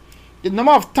gravidity, the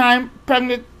number of time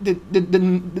pregnant,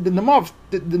 the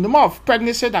number of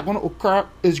pregnancies that are going to occur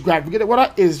is gravidity.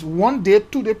 Whether it is 1 day,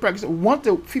 2 day pregnancy, once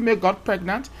the female got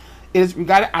pregnant, it is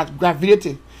regarded as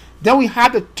gravidity. Then we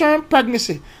have the term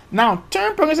pregnancy. Now,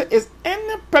 term pregnancy is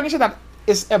any pregnancy that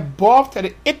is above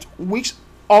 38 weeks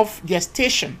of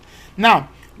gestation. Now,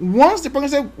 once the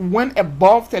pregnancy went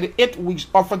above 38 weeks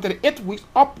or from 38 weeks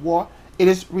upward, it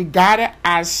is regarded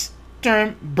as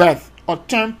term birth or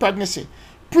term pregnancy.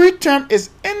 Preterm is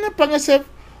any pregnancy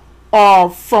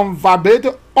from viability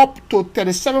up to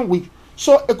 37 weeks.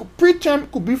 So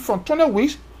preterm could be from 20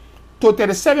 weeks to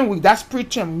 37 weeks. That's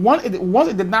preterm. Once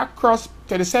it did not cross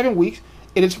 37 weeks,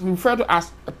 it is referred to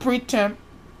as a preterm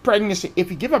pregnancy. If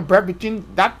you give a birth between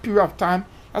that period of time,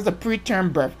 that's a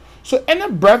preterm birth. So any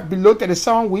birth below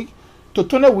 37 weeks to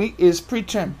 20 weeks is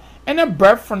preterm. Any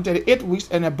birth from 38 weeks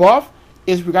and above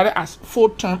is regarded as full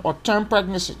term or term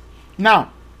pregnancy.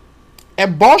 Now,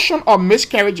 abortion or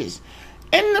miscarriages.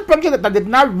 Any pregnancy that did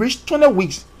not reach 20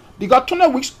 weeks, because 20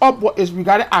 weeks upward is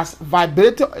regarded as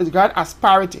viability, is regarded as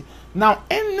parity. Now,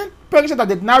 any pregnancy that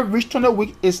did not reach 20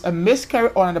 weeks is a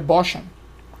miscarriage or an abortion.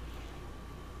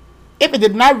 If it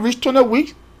did not reach 20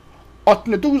 weeks or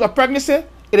 22 weeks of pregnancy,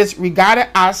 it is regarded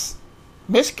as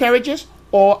miscarriages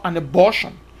or an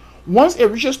abortion. Once it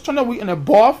reaches 20 weeks and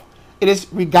above, it is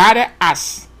regarded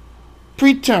as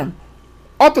preterm.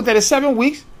 Up to 37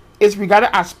 weeks is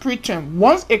regarded as preterm.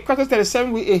 Once it crosses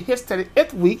 37 weeks, it hits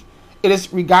 38 weeks, it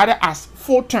is regarded as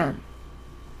full term.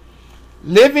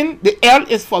 Living, the L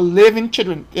is for living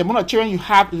children, the amount of children you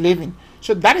have living.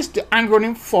 So that is the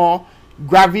acronym for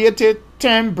gravidated,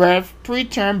 term birth,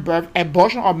 preterm birth,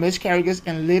 abortion or miscarriages,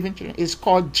 and living children. It's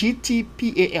called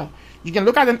GTPAL. You can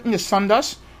look at them in the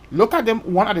Sundance, look at them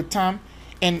one at a time,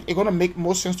 and it's gonna make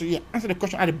more sense to you. Answer the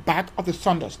question at the back of the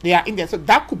Sundance. They are in there. So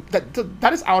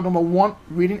that is our number one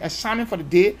reading assignment for the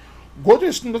day. Go to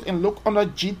the Sundance and look under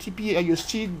GTPAL. You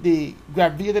see the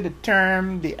gravidated, the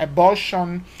term, the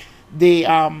abortion, the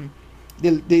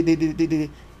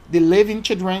living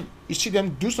children. You see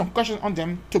them, do some questions on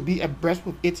them to be abreast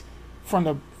with it from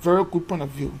a very good point of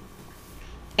view.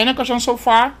 Any questions so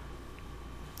far?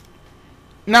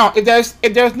 Now, if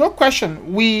there's no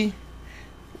question, we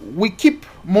keep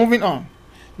moving on.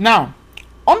 Now,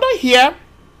 under here,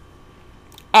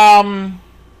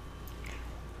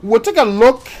 we'll take a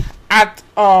look at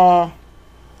other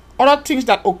things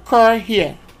that occur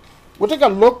here. We'll take a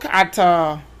look at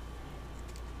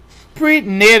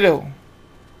prenatal.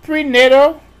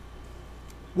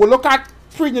 We'll look at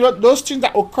prenatal, those things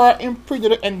that occur in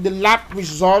prenatal and the lab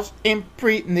results in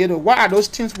prenatal. What are those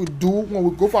things we do when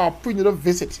we go for our prenatal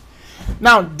visit?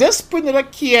 Now, this prenatal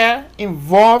care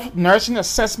involves nursing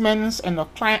assessments and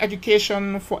client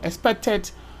education for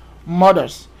expected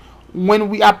mothers. When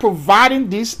we are providing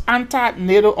this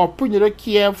antenatal or prenatal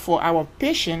care for our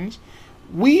patients,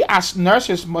 we as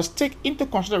nurses must take into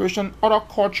consideration other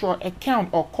cultural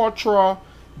account or cultural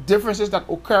differences that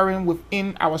are occurring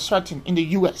within our setting in the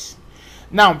U.S.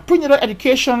 Now, prenatal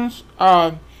education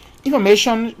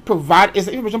information provided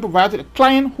to the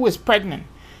client who is pregnant.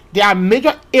 There are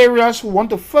major areas we want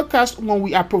to focus when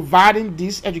we are providing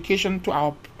this education to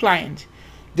our client.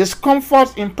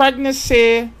 Discomfort in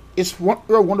pregnancy is what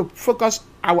we want to focus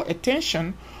our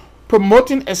attention.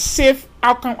 Promoting a safe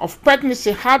outcome of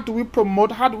pregnancy. How do we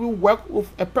work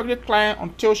with a pregnant client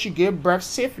until she gave birth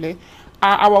safely?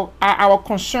 Our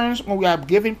concerns when we are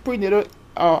giving prenatal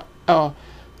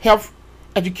health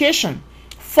education.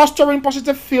 Fostering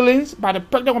positive feelings by the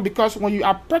pregnant one, because when you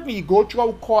are pregnant, you go through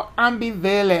what we call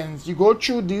ambivalence. You go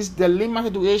through this dilemma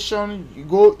situation. You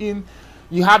go in,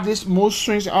 you have these mood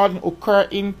swings all occur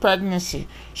in pregnancy.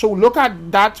 So we look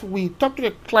at that. We talk to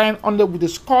the client under. We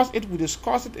discuss it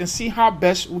and see how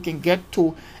best we can get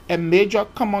to a major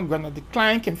common ground that the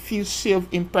client can feel safe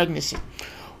in pregnancy.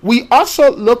 We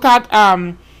also look at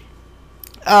from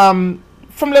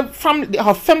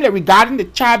her family regarding the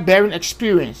childbearing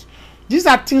experience. These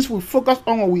are things we focus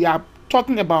on when we are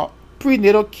talking about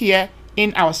prenatal care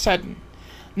in our setting.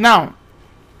 Now,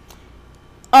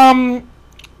 the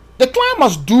client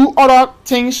must do other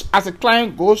things as the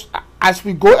client goes, as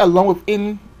we go along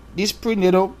within this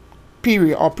prenatal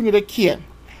period or prenatal care.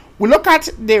 We look at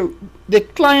the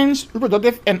client's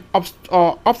reproductive and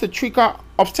obstetrical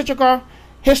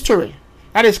history.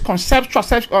 That is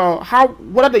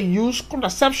whether they use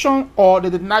contraception or they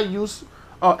did not use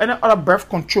any other birth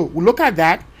control. We look at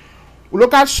that. We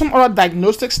look at some other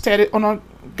diagnostic study on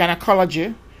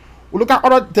gynecology. We look at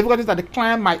other difficulties that the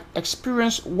client might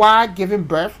experience while giving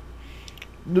birth.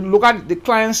 We look at the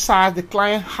client size, the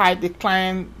client height,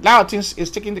 a lot of things is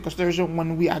taken into consideration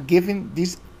when we are giving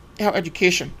this health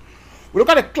education. We look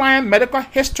at the client medical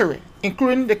history,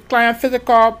 including the client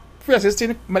physical,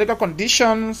 pre-existing medical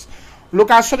conditions. Look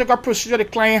at surgical procedure the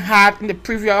client had in the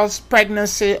previous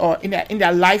pregnancy or in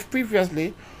their life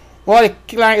previously, or the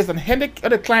client is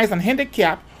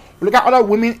handicapped. We look at other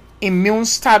women immune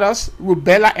status,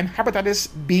 rubella and hepatitis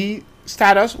B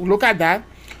status. We look at that.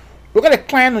 Look at the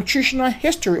client nutritional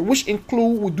history, which we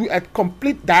do a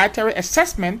complete dietary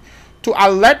assessment to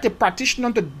alert the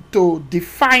practitioner to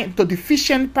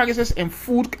deficient practices and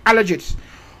food allergies.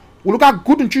 We look at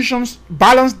good nutrition,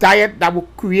 balanced diet that will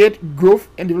create growth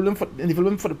and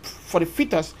development for the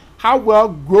fetus. How well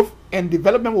growth and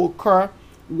development will occur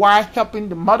while helping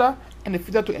the mother and the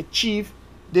fetus to achieve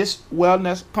this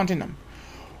wellness continuum.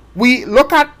 We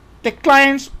look at the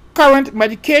client's current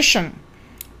medication.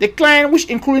 The client, which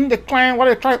including the client,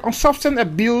 whether the client on substance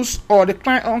abuse or the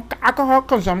client on alcohol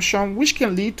consumption, which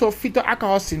can lead to fetal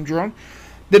alcohol syndrome.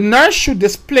 The nurse should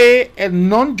display a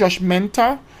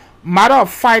non-judgmental,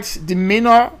 matter-of-fact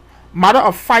demeanor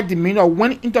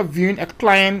when interviewing a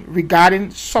client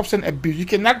regarding substance abuse. You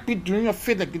cannot be doing your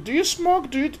face like, do you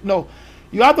smoke? No.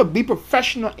 You have to be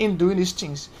professional in doing these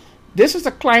things. This is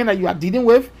the client that you are dealing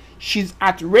with. She's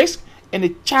at risk, and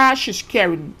the child she's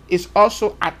carrying is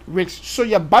also at risk. So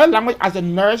your body language as a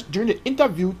nurse during the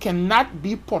interview cannot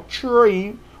be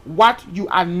portraying what you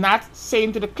are not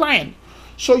saying to the client.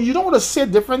 So you don't want to say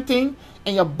different things,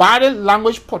 and your body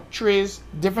language portrays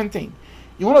different things.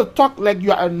 You want to talk like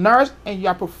you are a nurse and you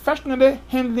are professionally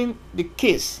handling the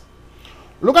case.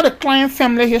 Look at the client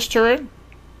family history,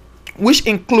 which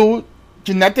include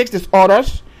genetics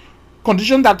disorders,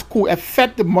 conditions that could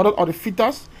affect the mother or the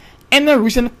fetus, any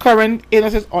recent current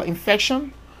illnesses or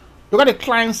infection. Look at the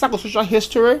client psychosocial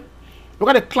history. Look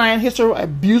at the client history of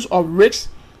abuse or risks.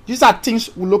 These are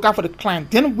things we look at for the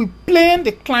client. Then we plan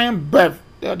the client birth,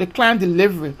 the client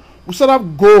delivery. We set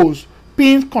up goals,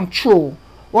 pain control,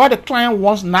 whether the client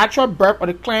wants natural birth or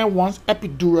the client wants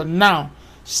epidural. Now,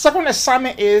 second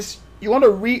assignment is you want to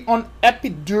read on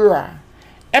epidural.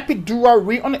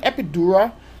 Read on the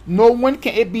epidural. Know when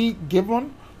can it be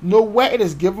given. Know where it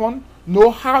is given. Know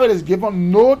how it is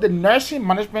given. Know the nursing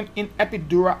management in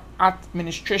epidural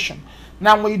administration.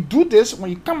 Now, when you do this,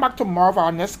 when you come back tomorrow for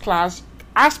our next class,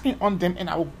 ask me on them and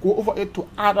I will go over it to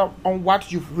add up on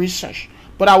what you've researched.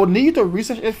 But I will need you to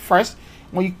research it first.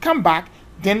 When you come back,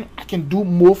 then I can do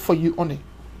more for you on it.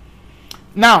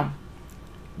 Now,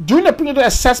 during the prenatal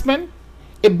assessment,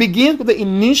 it begins with the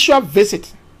initial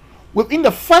visit. Within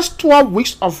the first 12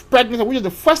 weeks of pregnancy, which is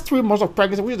the first 3 months of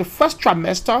pregnancy, which is the first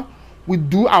trimester, we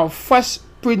do our first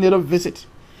prenatal visit.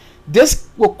 This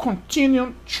will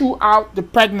continue throughout the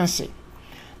pregnancy.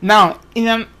 Now, in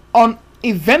an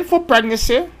uneventful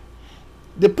pregnancy,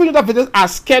 the prenatal visits are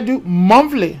scheduled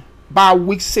monthly by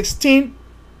week 16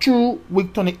 through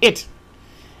week 28.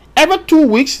 Every 2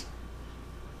 weeks,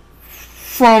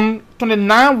 from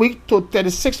 29 week to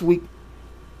 36 week,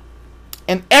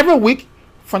 and every week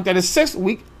from 36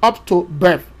 week up to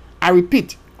birth. I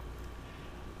repeat,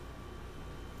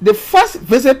 the first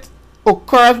visit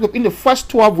occurs within the first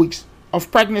 12 weeks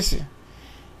of pregnancy.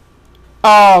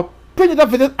 Prenatal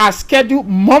visits are scheduled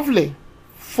monthly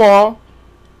for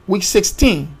week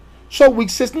 16. So week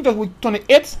 16 to week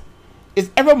 28 is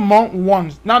every month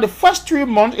once. Now the first 3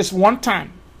 months is one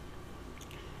time.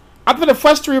 After the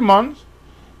first 3 months,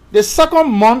 the second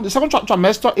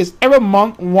trimester is every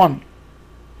month one.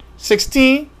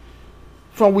 16,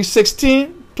 from week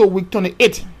 16 to week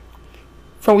 28.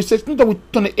 From week 16 to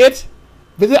week 28,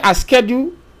 visits are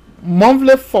scheduled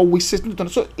monthly for week 16 to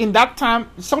 20. So in that time,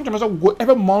 the second trimester will go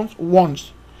every month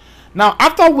once. Now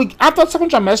after second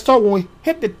trimester, when we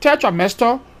hit the third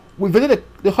trimester, we visit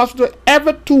the hospital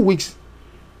every 2 weeks,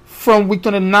 from week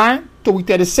 29 to week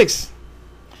 36.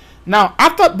 Now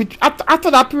after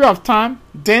that period of time,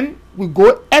 then we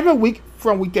go every week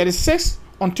from week 36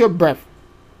 until birth.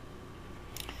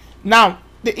 Now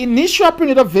the initial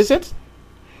prenatal visit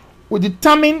will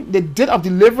determine the date of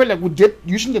delivery, like we did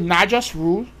using the NIJOS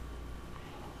rule.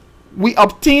 We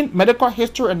obtain medical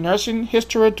history and nursing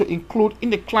history to include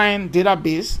in the client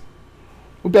database.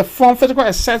 We perform physical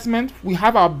assessment. We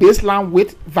have our baseline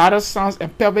weight, vital signs,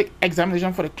 and pelvic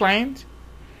examination for the client.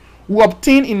 We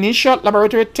obtain initial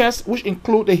laboratory tests, which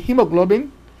include the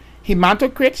hemoglobin,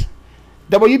 hematocrit,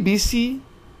 WBC,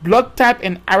 blood type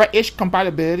and RH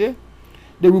compatibility,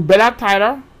 the rubella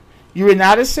titer,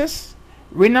 urinalysis,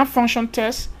 renal function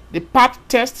test, the pap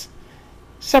test,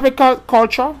 cervical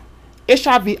culture,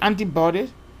 HIV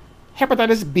antibodies,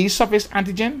 hepatitis B surface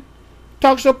antigen,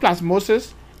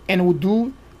 toxoplasmosis, and we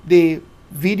do the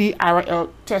VDRL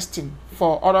testing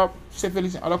for other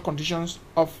syphilis and other conditions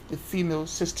of the female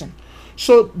system.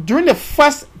 So during the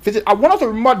first visit, I want us to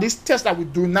remember these tests that we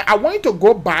do. Now I want you to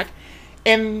go back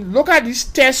and look at these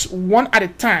tests one at a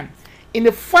time. In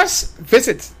the first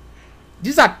visit,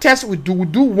 these are tests we do. We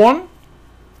do one,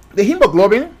 the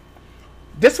hemoglobin.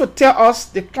 This will tell us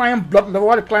the client blood level,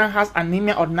 whether the client has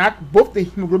anemia or not. Both the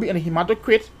hemoglobin and the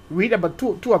hematocrit. Read about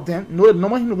two of them. Know the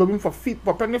normal hemoglobin for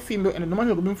pregnant female and the normal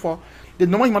hemoglobin for the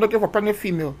normal hematocrit for pregnant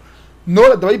female.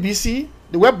 Know the WBC,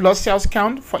 the red blood cells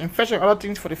count for infection and other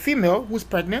things for the female who's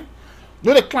pregnant.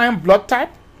 Know the client blood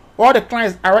type, or the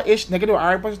client is RH negative or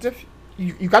RH positive.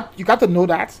 You got to know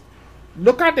that.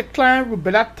 Look at the client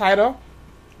rubella titer.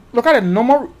 Look at the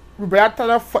normal rubella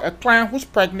titer for a client who's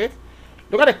pregnant.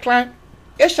 Look at the client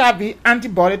HIV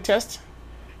antibody test.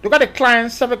 Look at the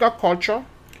client cervical culture.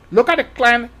 Look at the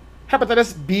client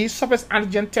hepatitis B surface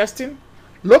antigen testing.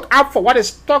 Look out for what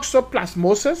is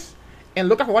toxoplasmosis, and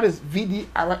look out for what is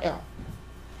VDRL.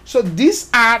 So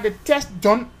these are the tests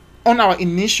done on our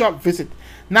initial visit.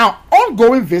 Now,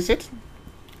 ongoing visit,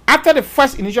 after the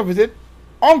first initial visit,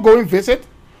 ongoing visit,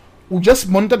 we just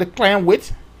monitor the client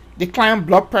weight, the client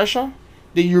blood pressure,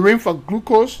 the urine for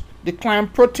glucose, the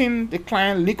client protein, the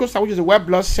client leukocyte, which is the white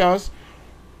blood cells,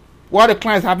 while the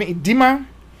client is having edema.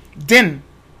 Then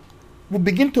we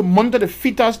begin to monitor the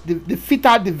fetus, the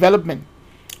fetal development.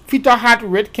 Fetal heart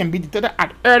rate can be detected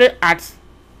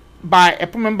by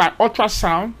appointment by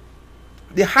ultrasound.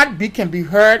 The heartbeat can be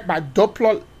heard by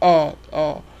Doppler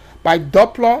by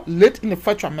Doppler late in the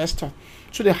first trimester.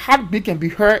 So the heartbeat can be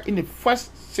heard in the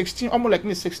first 16, almost like in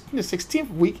the 16th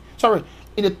week. Sorry,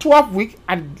 in the 12th week,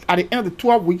 at the end of the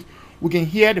 12th week, we can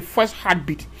hear the first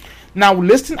heartbeat. Now,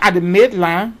 listen at the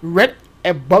midline, right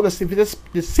above the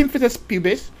symphysis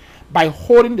pubis, by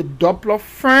holding the Doppler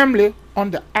firmly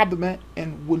on the abdomen,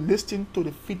 and we listen to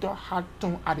the fetal heart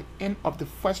tone at the end of the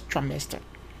first trimester.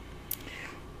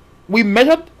 We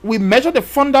measure the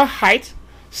fundal height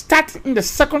starting in the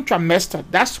second trimester.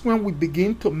 That's when we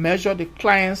begin to measure the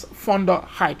client's fundal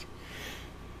height.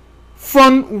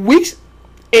 From weeks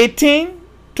 18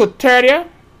 to 30,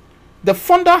 the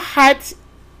fundal height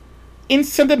in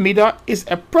centimeter is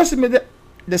approximately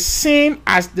the same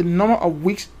as the number of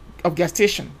weeks of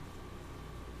gestation.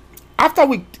 After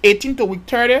week 18 to week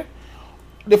 30,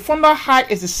 the fundal height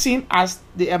is the same as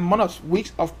the amount of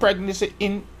weeks of pregnancy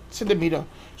in centimeter.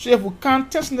 So if we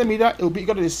count 10 centimeter, it will be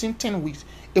equal to the same 10 weeks.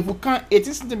 If we count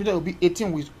 18 centimeter, it will be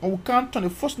 18 weeks. When we count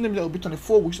 24 centimeter, it will be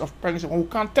 24 weeks of pregnancy. When we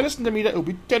count 30 centimeter, it will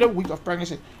be 30 weeks of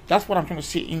pregnancy. That's what I'm trying to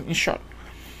say in short.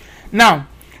 Now,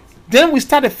 then we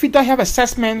start the fetal health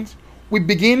assessment. We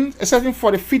begin assessing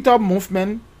for the fetal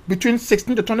movement between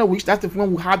 16 to 20 weeks. That's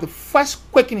when we have the first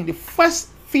quickening. The first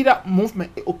fetal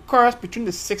movement, it occurs between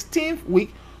the 16th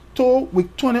week to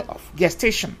week 20 of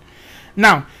gestation.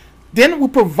 Now, then we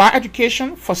provide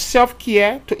education for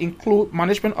self-care to include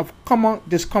management of common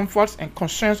discomforts and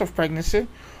concerns of pregnancy,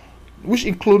 which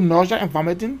include nausea and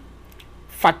vomiting,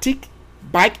 fatigue,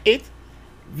 backache,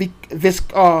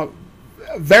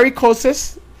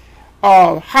 varicosis,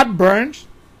 heartburns,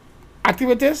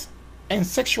 activities, and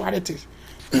sexualities.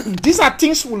 These are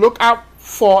things we look out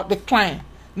for the client.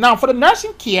 Now, for the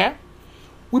nursing care,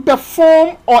 we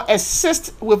perform or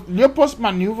assist with Leopold's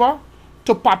maneuver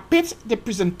to palpate the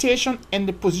presentation and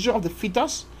the position of the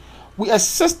fetus. We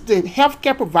assist the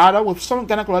healthcare provider with some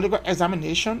gynecological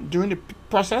examination during the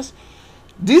process.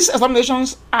 These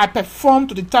examinations are performed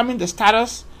to determine the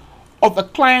status of the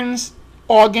client's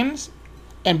organs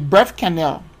and birth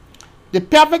canal. The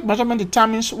pelvic measurement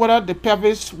determines whether the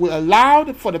pelvis will allow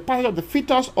for the passage of the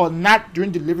fetus or not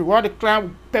during delivery. Whether the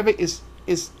client pelvic is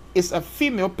a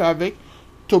female pelvic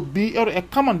to be able to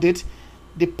accommodate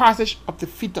the passage of the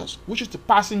fetus, which is the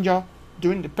passenger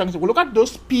during the pregnancy. We'll look at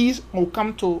those P's when we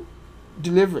come to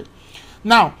delivery.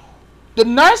 Now, the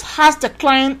nurse has the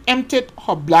client empty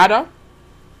her bladder.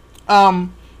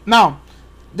 Now,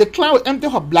 the client will empty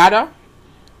her bladder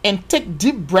and take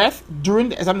deep breath during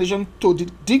the examination to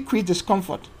decrease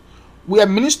discomfort. We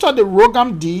administer the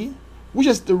RhoGAM D, which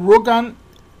is the RhoGAM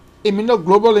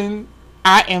immunoglobulin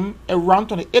IM, around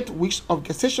 28 weeks of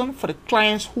gestation for the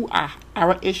clients who are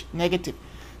RH negative.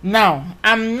 Now,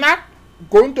 I'm not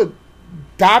going to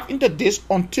dive into this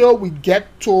until we get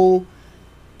to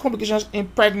complications in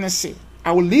pregnancy.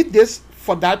 I will leave this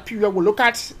for that period. We'll look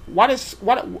at why do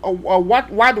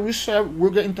we serve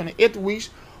RhoGAM in 28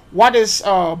 weeks? What is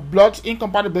blood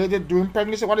incompatibility during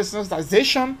pregnancy? What is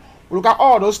sensitization? We'll look at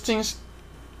all those things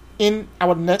in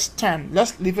our next term.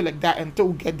 Let's leave it like that until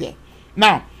we get there.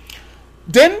 Now,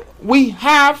 then we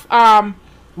have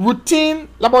routine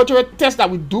laboratory tests that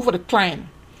we do for the client.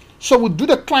 So we do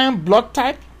the client blood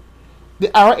type, the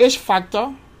RH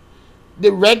factor,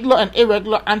 the regular and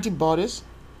irregular antibodies.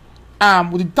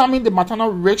 We determine the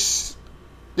maternal risk,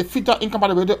 the fetal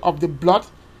incompatibility of the blood.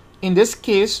 In this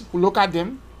case, we look at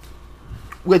them.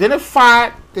 We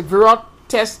identify the various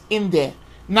tests in there.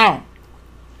 Now,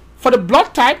 for the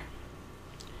blood type,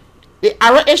 the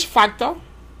RH factor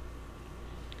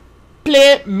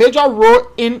play major role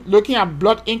in looking at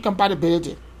blood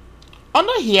incompatibility.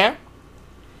 Under here,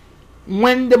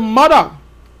 when the mother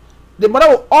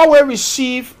will always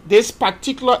receive this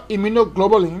particular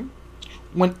immunoglobulin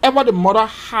whenever the mother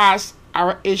has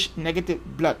RH negative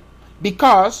blood,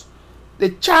 because the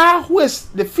child who is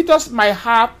the fetus might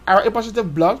have RH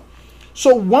positive blood.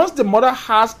 So once the mother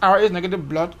has RH negative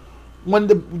blood,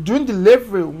 during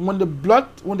delivery, when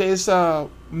there is a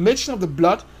mixing of the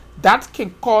blood, that can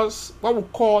cause what we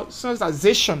call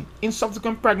sensitization in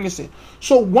subsequent pregnancy.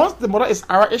 So once the mother is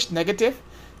RH negative,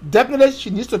 definitely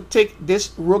she needs to take this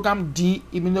RhoGAM D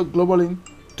immunoglobulin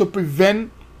to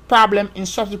prevent problem in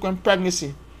subsequent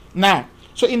pregnancy. Now,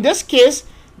 so in this case,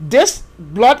 this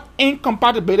blood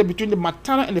incompatibility between the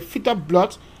maternal and the fetal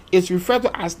blood is referred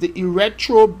to as the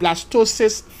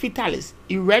erythroblastosis fetalis.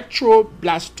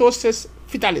 Erythroblastosis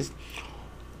fetalis.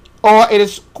 Or it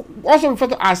is also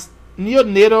referred to as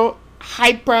neonatal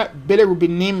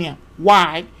hyperbilirubinemia.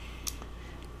 Why?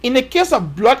 In the case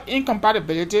of blood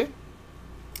incompatibility,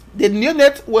 the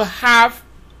neonate will have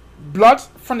blood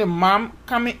from the mom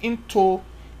coming into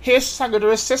his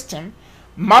circulatory system,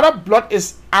 Mother blood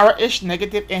is RH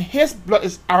negative and his blood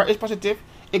is RH positive,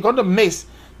 it's going to mix.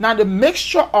 Now the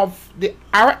mixture of the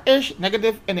RH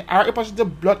negative and the RH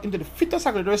positive blood into the fetal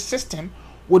circulatory system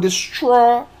will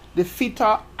destroy the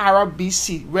fetal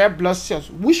RBC, red blood cells,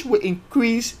 which will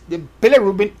increase the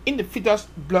bilirubin in the fetus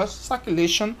blood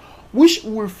circulation, which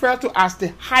we refer to as the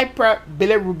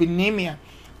hyperbilirubinemia.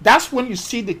 That's when you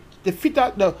see the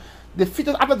fetus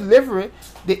after delivery,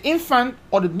 the infant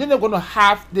or the newborn going to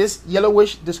have this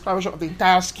yellowish discoloration of the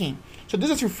entire skin. So this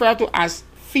is referred to as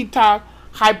fetal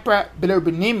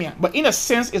hyperbilirubinemia, but in a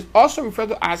sense it's also referred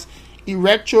to as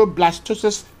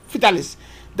erythroblastosis fetalis.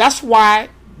 That's why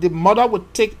the mother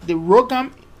would take the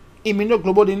RhoGAM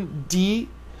immunoglobulin D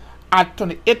at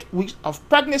 28 weeks of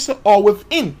pregnancy or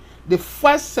within the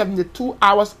first 72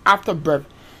 hours after birth.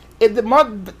 If the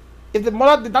mother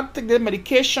did not take the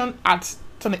medication at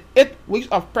 28 weeks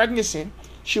of pregnancy,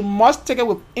 she must take it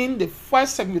within the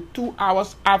first 72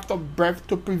 hours after birth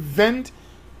to prevent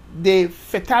the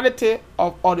fatality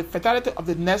of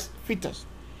the next fetus.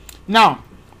 Now,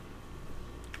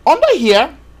 under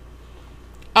here,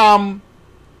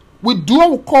 we do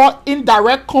what we call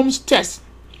indirect Coombs test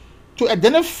to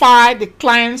identify the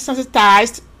client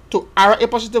sensitized to RA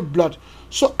positive blood.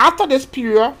 So after this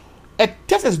period, a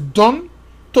test is done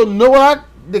to know whether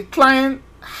the client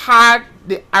had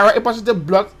the RA positive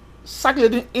blood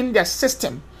circulating in their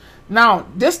system. Now,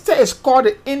 this test is called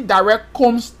the indirect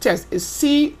Coombs test. It's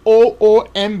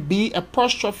COOMB'(S),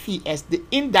 the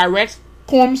indirect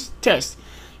Coombs test.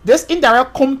 This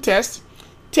indirect Coombs test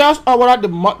tells us whether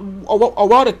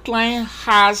the client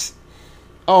has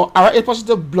RA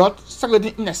positive blood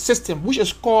circulating in the system, which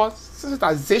is called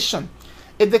sensitization.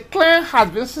 If the client has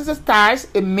been sensitized,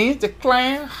 it means the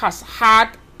client has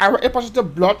had RA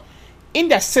positive blood in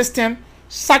the system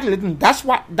circulating.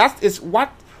 That is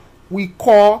what we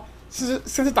call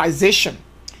sensitization.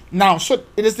 Now, so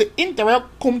it is the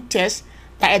indirect Coombs test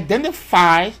that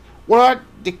identifies whether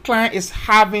the client is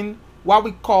having what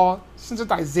we call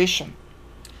sensitization.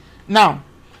 Now,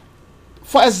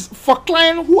 for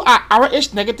clients who are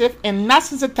RH negative and not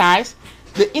sensitized,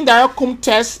 the indirect Coombs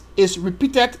test is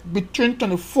repeated between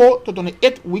 24 to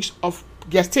 28 weeks of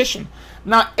gestation.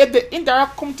 Now, if the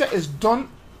indirect Coombs test is done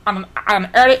at an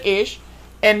early age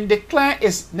and the client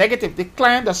is negative, the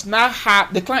client is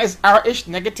RH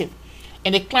negative,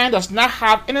 and the client does not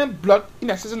have any blood in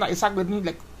the system that is circulating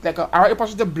like a RA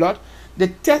positive blood, the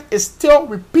test is still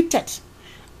repeated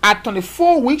at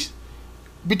 24 weeks,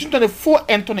 between 24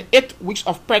 and 28 weeks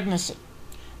of pregnancy.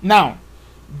 Now,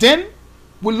 then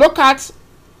we look at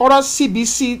other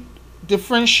CBC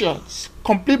differentials,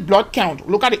 complete blood count.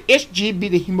 Look at the HGB,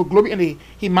 the hemoglobin, and the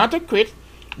hematocrit.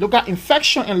 Look at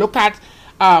infection and look at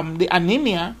the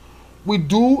anemia. We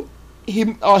do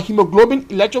hemoglobin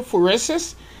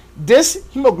electrophoresis. This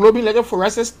hemoglobin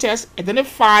electrophoresis test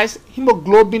identifies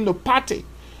hemoglobinopathy,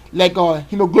 like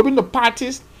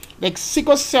hemoglobinopathies, like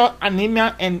sickle cell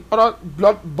anemia and other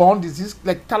blood-borne disease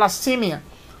like thalassemia.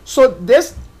 So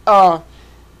this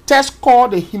test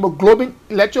called the hemoglobin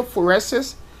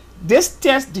electrophoresis, this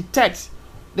test detects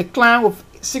the client with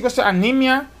sickle cell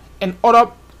anemia and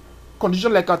other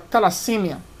conditions like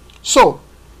thalassemia. So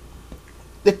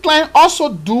the client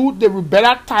also do the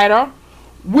rubella titer,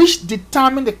 which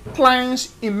determine the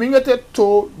client's immunity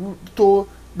to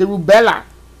the rubella.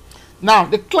 Now,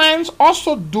 the clients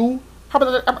also do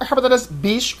hepatitis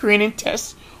B screening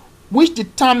test, which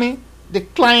determine the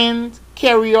client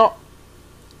carrier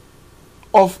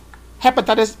of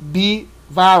hepatitis B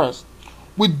virus.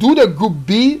 We do the group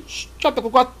B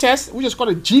streptococcal test, which is called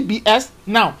a GBS.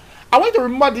 Now, I want you to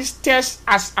remember this test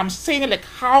as I'm saying it, like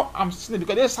how I'm saying it,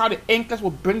 because this is how the NCLEX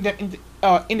will bring them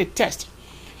in the test.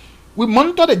 We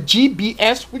monitor the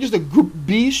GBS, which is the group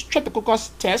B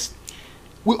streptococcus test.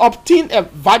 We obtain a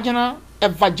vagina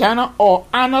or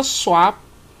anal swab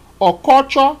or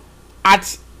culture at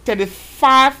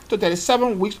 35 to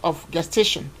 37 weeks of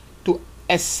gestation to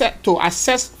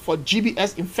assess for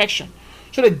GBS infection.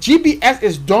 So the GBS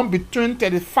is done between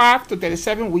 35 to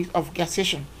 37 weeks of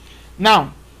gestation.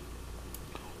 Now,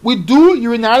 we do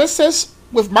urinalysis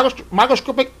with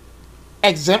microscopic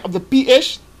exam of the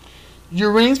pH,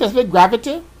 urine specific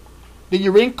gravity, the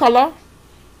urine color,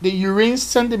 the urine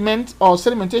sediment or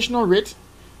sedimentational rate,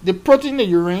 the protein in the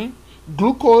urine,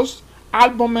 glucose,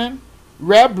 albumin,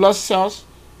 red blood cells,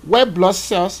 white blood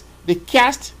cells, the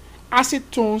cast,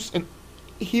 acetones, and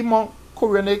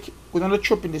hemochorionic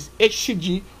gonadotropin, this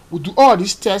HCG. We do all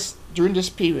these tests during this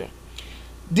period.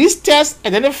 This test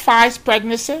identifies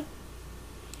pregnancy,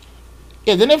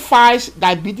 identifies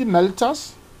diabetes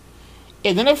mellitus,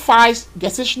 identifies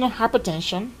gestational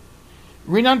hypertension,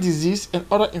 renal disease, and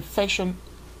other infection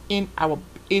in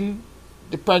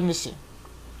the pregnancy.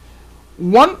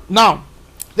 Now,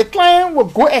 the client will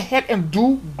go ahead and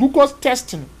do glucose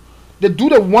testing. They do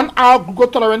the 1 hour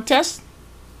glucose tolerance test.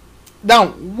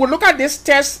 Now, we'll look at this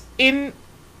test in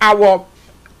our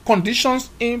conditions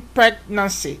in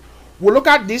pregnancy. We'll look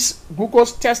at this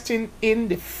glucose testing in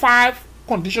the 5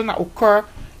 conditions that occur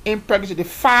in pregnancy, the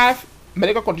 5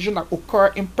 medical conditions that occur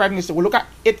in pregnancy. We'll look at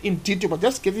it in detail, but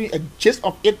just giving you a gist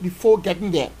of it before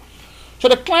getting there. So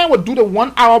the client will do the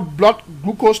 1 hour blood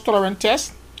glucose tolerance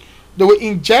test. They will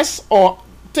ingest or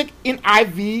take in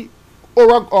IV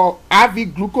oral or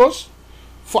IV glucose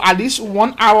for at least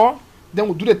 1 hour. Then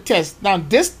we'll do the test. Now,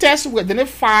 this test will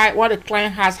identify whether the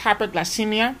client has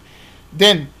hyperglycemia.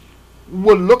 Then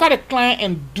we'll look at the client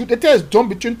and do the test done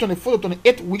between 24 to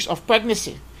 28 weeks of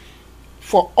pregnancy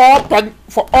for all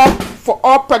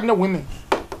pregnant women.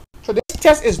 So this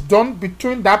test is done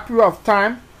between that period of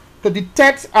time to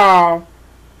detect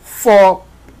for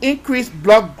increased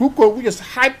blood glucose, which is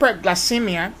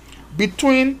hyperglycemia,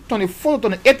 between 24 to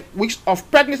 28 weeks of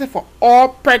pregnancy for all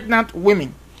pregnant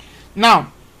women.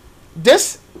 Now,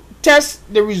 this test,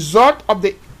 the result of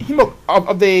the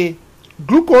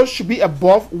glucose should be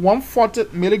above 140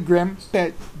 milligrams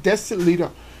per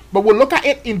deciliter. But we'll look at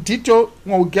it in detail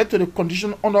when we get to the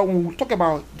condition when we talk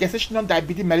about gestational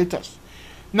diabetes mellitus.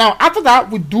 Now, after that,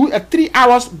 we do a 3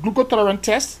 hours glucose tolerance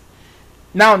test.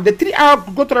 Now, the 3 hour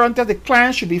glucose tolerance test, the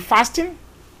client should be fasting.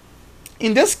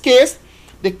 In this case,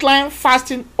 the client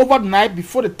fasting overnight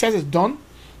before the test is done.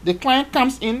 The client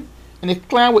comes in and the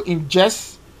client will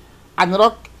ingest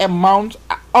another amount.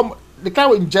 The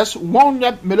client will ingest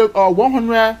 100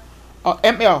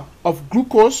 ml of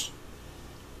glucose.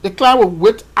 The client will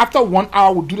wait. After 1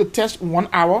 hour, we'll do the test 1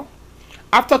 hour.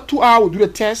 After 2 hours, we'll do the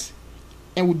test,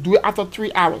 and we'll do it after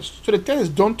 3 hours. So the test is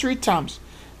done 3 times.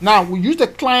 Now, we use the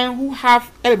client who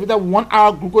have elevated 1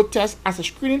 hour glucose test as a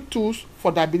screening tool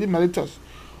for diabetes mellitus.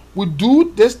 We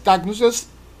do this diagnosis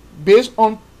based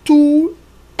on 2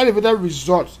 elevated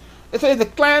results. Let's say the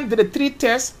client did the 3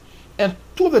 tests and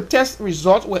 2 of the test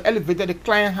results were elevated, the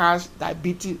client has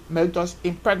diabetes mellitus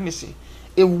in pregnancy.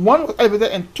 If 1 was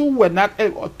elevated and 2 were not,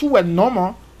 or 2 were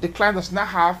normal, the client does not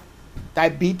have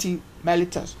diabetes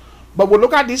mellitus. But we'll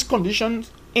look at these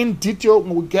conditions in detail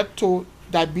when we get to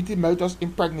diabetes mellitus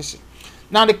in pregnancy.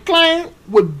 Now, the client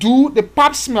will do the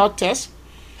pap smear test.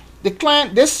 The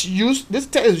client, this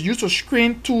test is used to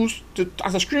screen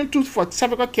as a screening tool for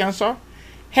cervical cancer,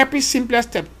 herpes simplex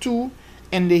type 2,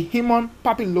 and the human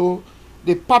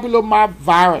papilloma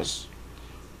virus.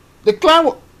 The client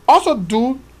will also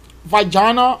do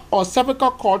vaginal or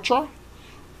cervical culture,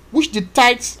 which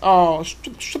detects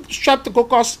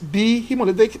Streptococcus B,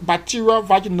 hemolytic bacteria,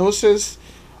 vaginosis,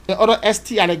 and other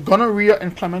STI like gonorrhea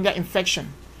and chlamydia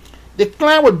infection. The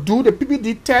client will do the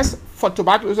PPD test for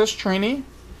tuberculosis screening.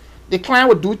 The client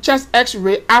will do chest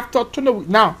X-ray after 20 weeks.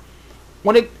 Now,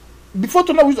 before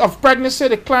 20 weeks of pregnancy,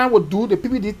 the client will do the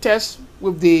PPD test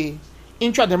with the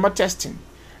intradermal testing.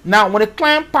 Now, when the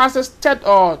client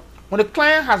when the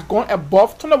client has gone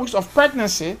above 20 weeks of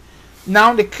pregnancy,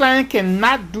 now the client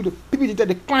cannot do the PPD test.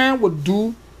 The client will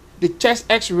do the chest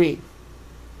X-ray.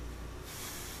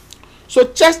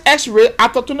 So chest X-ray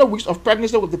after 20 weeks of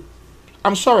pregnancy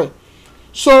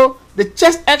So the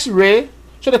chest X-ray,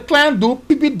 so the client do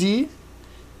PPD,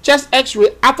 chest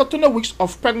X-ray after 20 weeks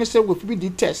of pregnancy with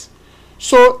PPD test.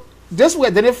 So this will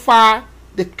identify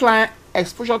the client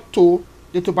exposure to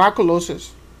the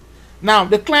tuberculosis. Now,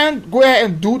 the client go ahead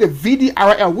and do the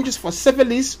VDRL, which is for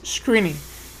syphilis screening.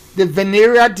 The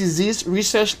Venereal Disease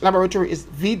Research Laboratory is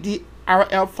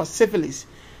VDRL for syphilis.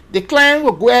 The client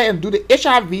will go ahead and do the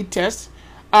HIV test,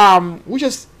 which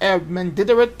is a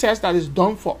mandatory test that is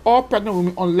done for all pregnant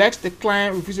women unless the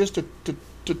client refuses to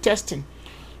testing.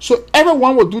 So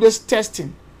everyone will do this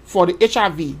testing for the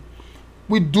HIV.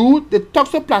 We do the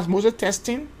toxoplasmosis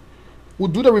testing. We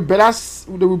do the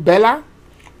rubella.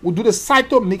 We do the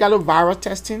cytomegalovirus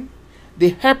testing, the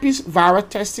herpes virus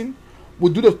testing.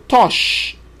 We do the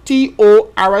TORCH,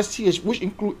 TORCH, which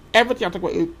include everything I'm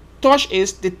talking about. TORCH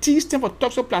is the T stands for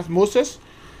toxoplasmosis,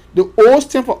 the O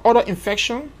stands for other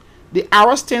infection, the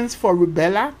R stands for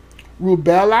rubella,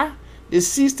 the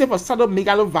C stands for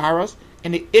cytomegalovirus,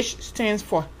 and the H stands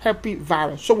for herpes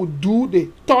virus. So we do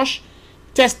the TORCH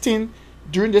testing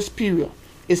during this period.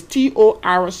 It's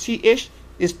TORCH,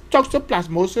 is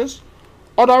toxoplasmosis,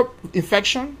 other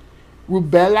infection,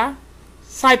 rubella,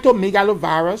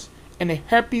 cytomegalovirus, and the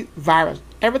herpes virus.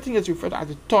 Everything is referred to as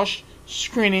the TORCH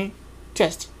screening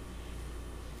test.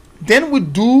 Then we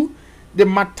do the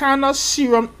maternal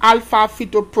serum alpha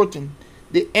fetoprotein.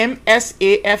 the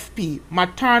MSAFP,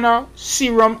 maternal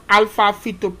serum alpha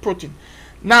fetoprotein.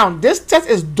 Now, this test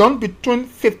is done between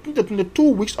 15 to 22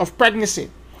 weeks of pregnancy.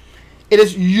 It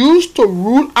is used to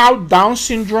rule out Down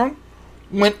syndrome.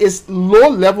 When it's low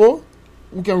level,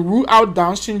 we can rule out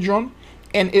Down syndrome,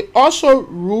 and it also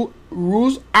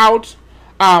rules out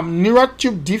neural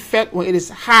tube defect when it is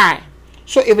high.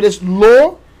 So if it is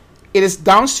low, it is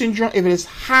Down syndrome. If it is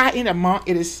high in amount,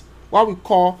 it is what we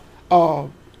call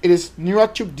it is neural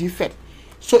tube defect.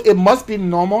 So it must be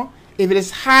normal. If it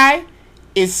is high,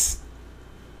 it's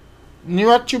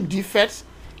neural tube defects.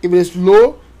 If it is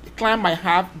low, the client might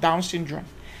have Down syndrome.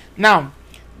 Now,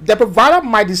 the provider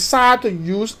might decide to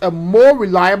use a more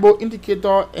reliable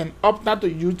indicator and opt not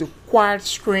to use the quiet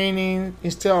screening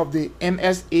instead of the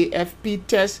MSAFP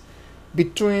test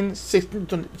between 16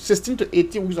 to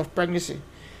 18 weeks of pregnancy.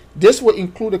 This will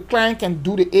include the client can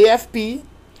do the AFP,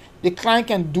 the client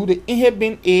can do the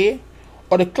inhibin A,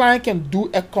 or the client can do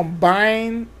a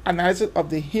combined analysis of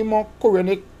the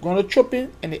hemochorionic gonadotropin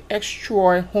and the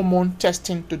extra hormone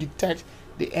testing to detect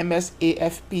the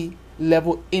MSAFP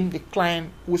level in the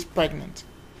client who is pregnant.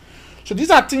 So these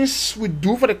are things we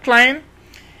do for the client,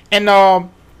 and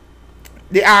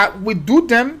we do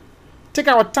them, take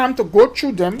our time to go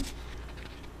through them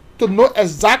to know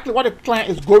exactly what the client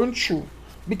is going through.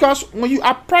 Because when you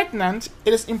are pregnant,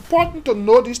 it is important to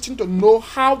know these things, to know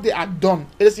how they are done.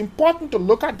 It is important to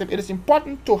look at them. It is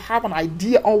important to have an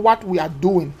idea on what we are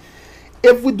doing.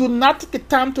 If we do not take the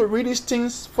time to read these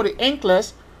things for the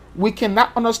anklets, we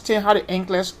cannot understand how the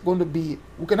anklet is going to be.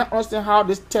 We cannot understand how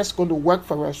this test is going to work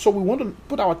for us. So we want to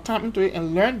put our time into it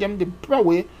and learn them the proper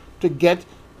way to get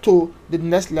to the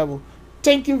next level.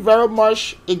 Thank you very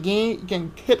much. Again, you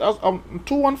can hit us on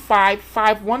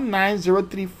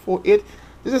 215-519-0348.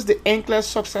 This is the anklet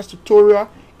success tutorial.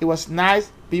 It was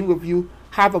nice being with you.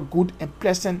 Have a good and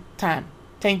pleasant time.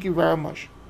 Thank you very much.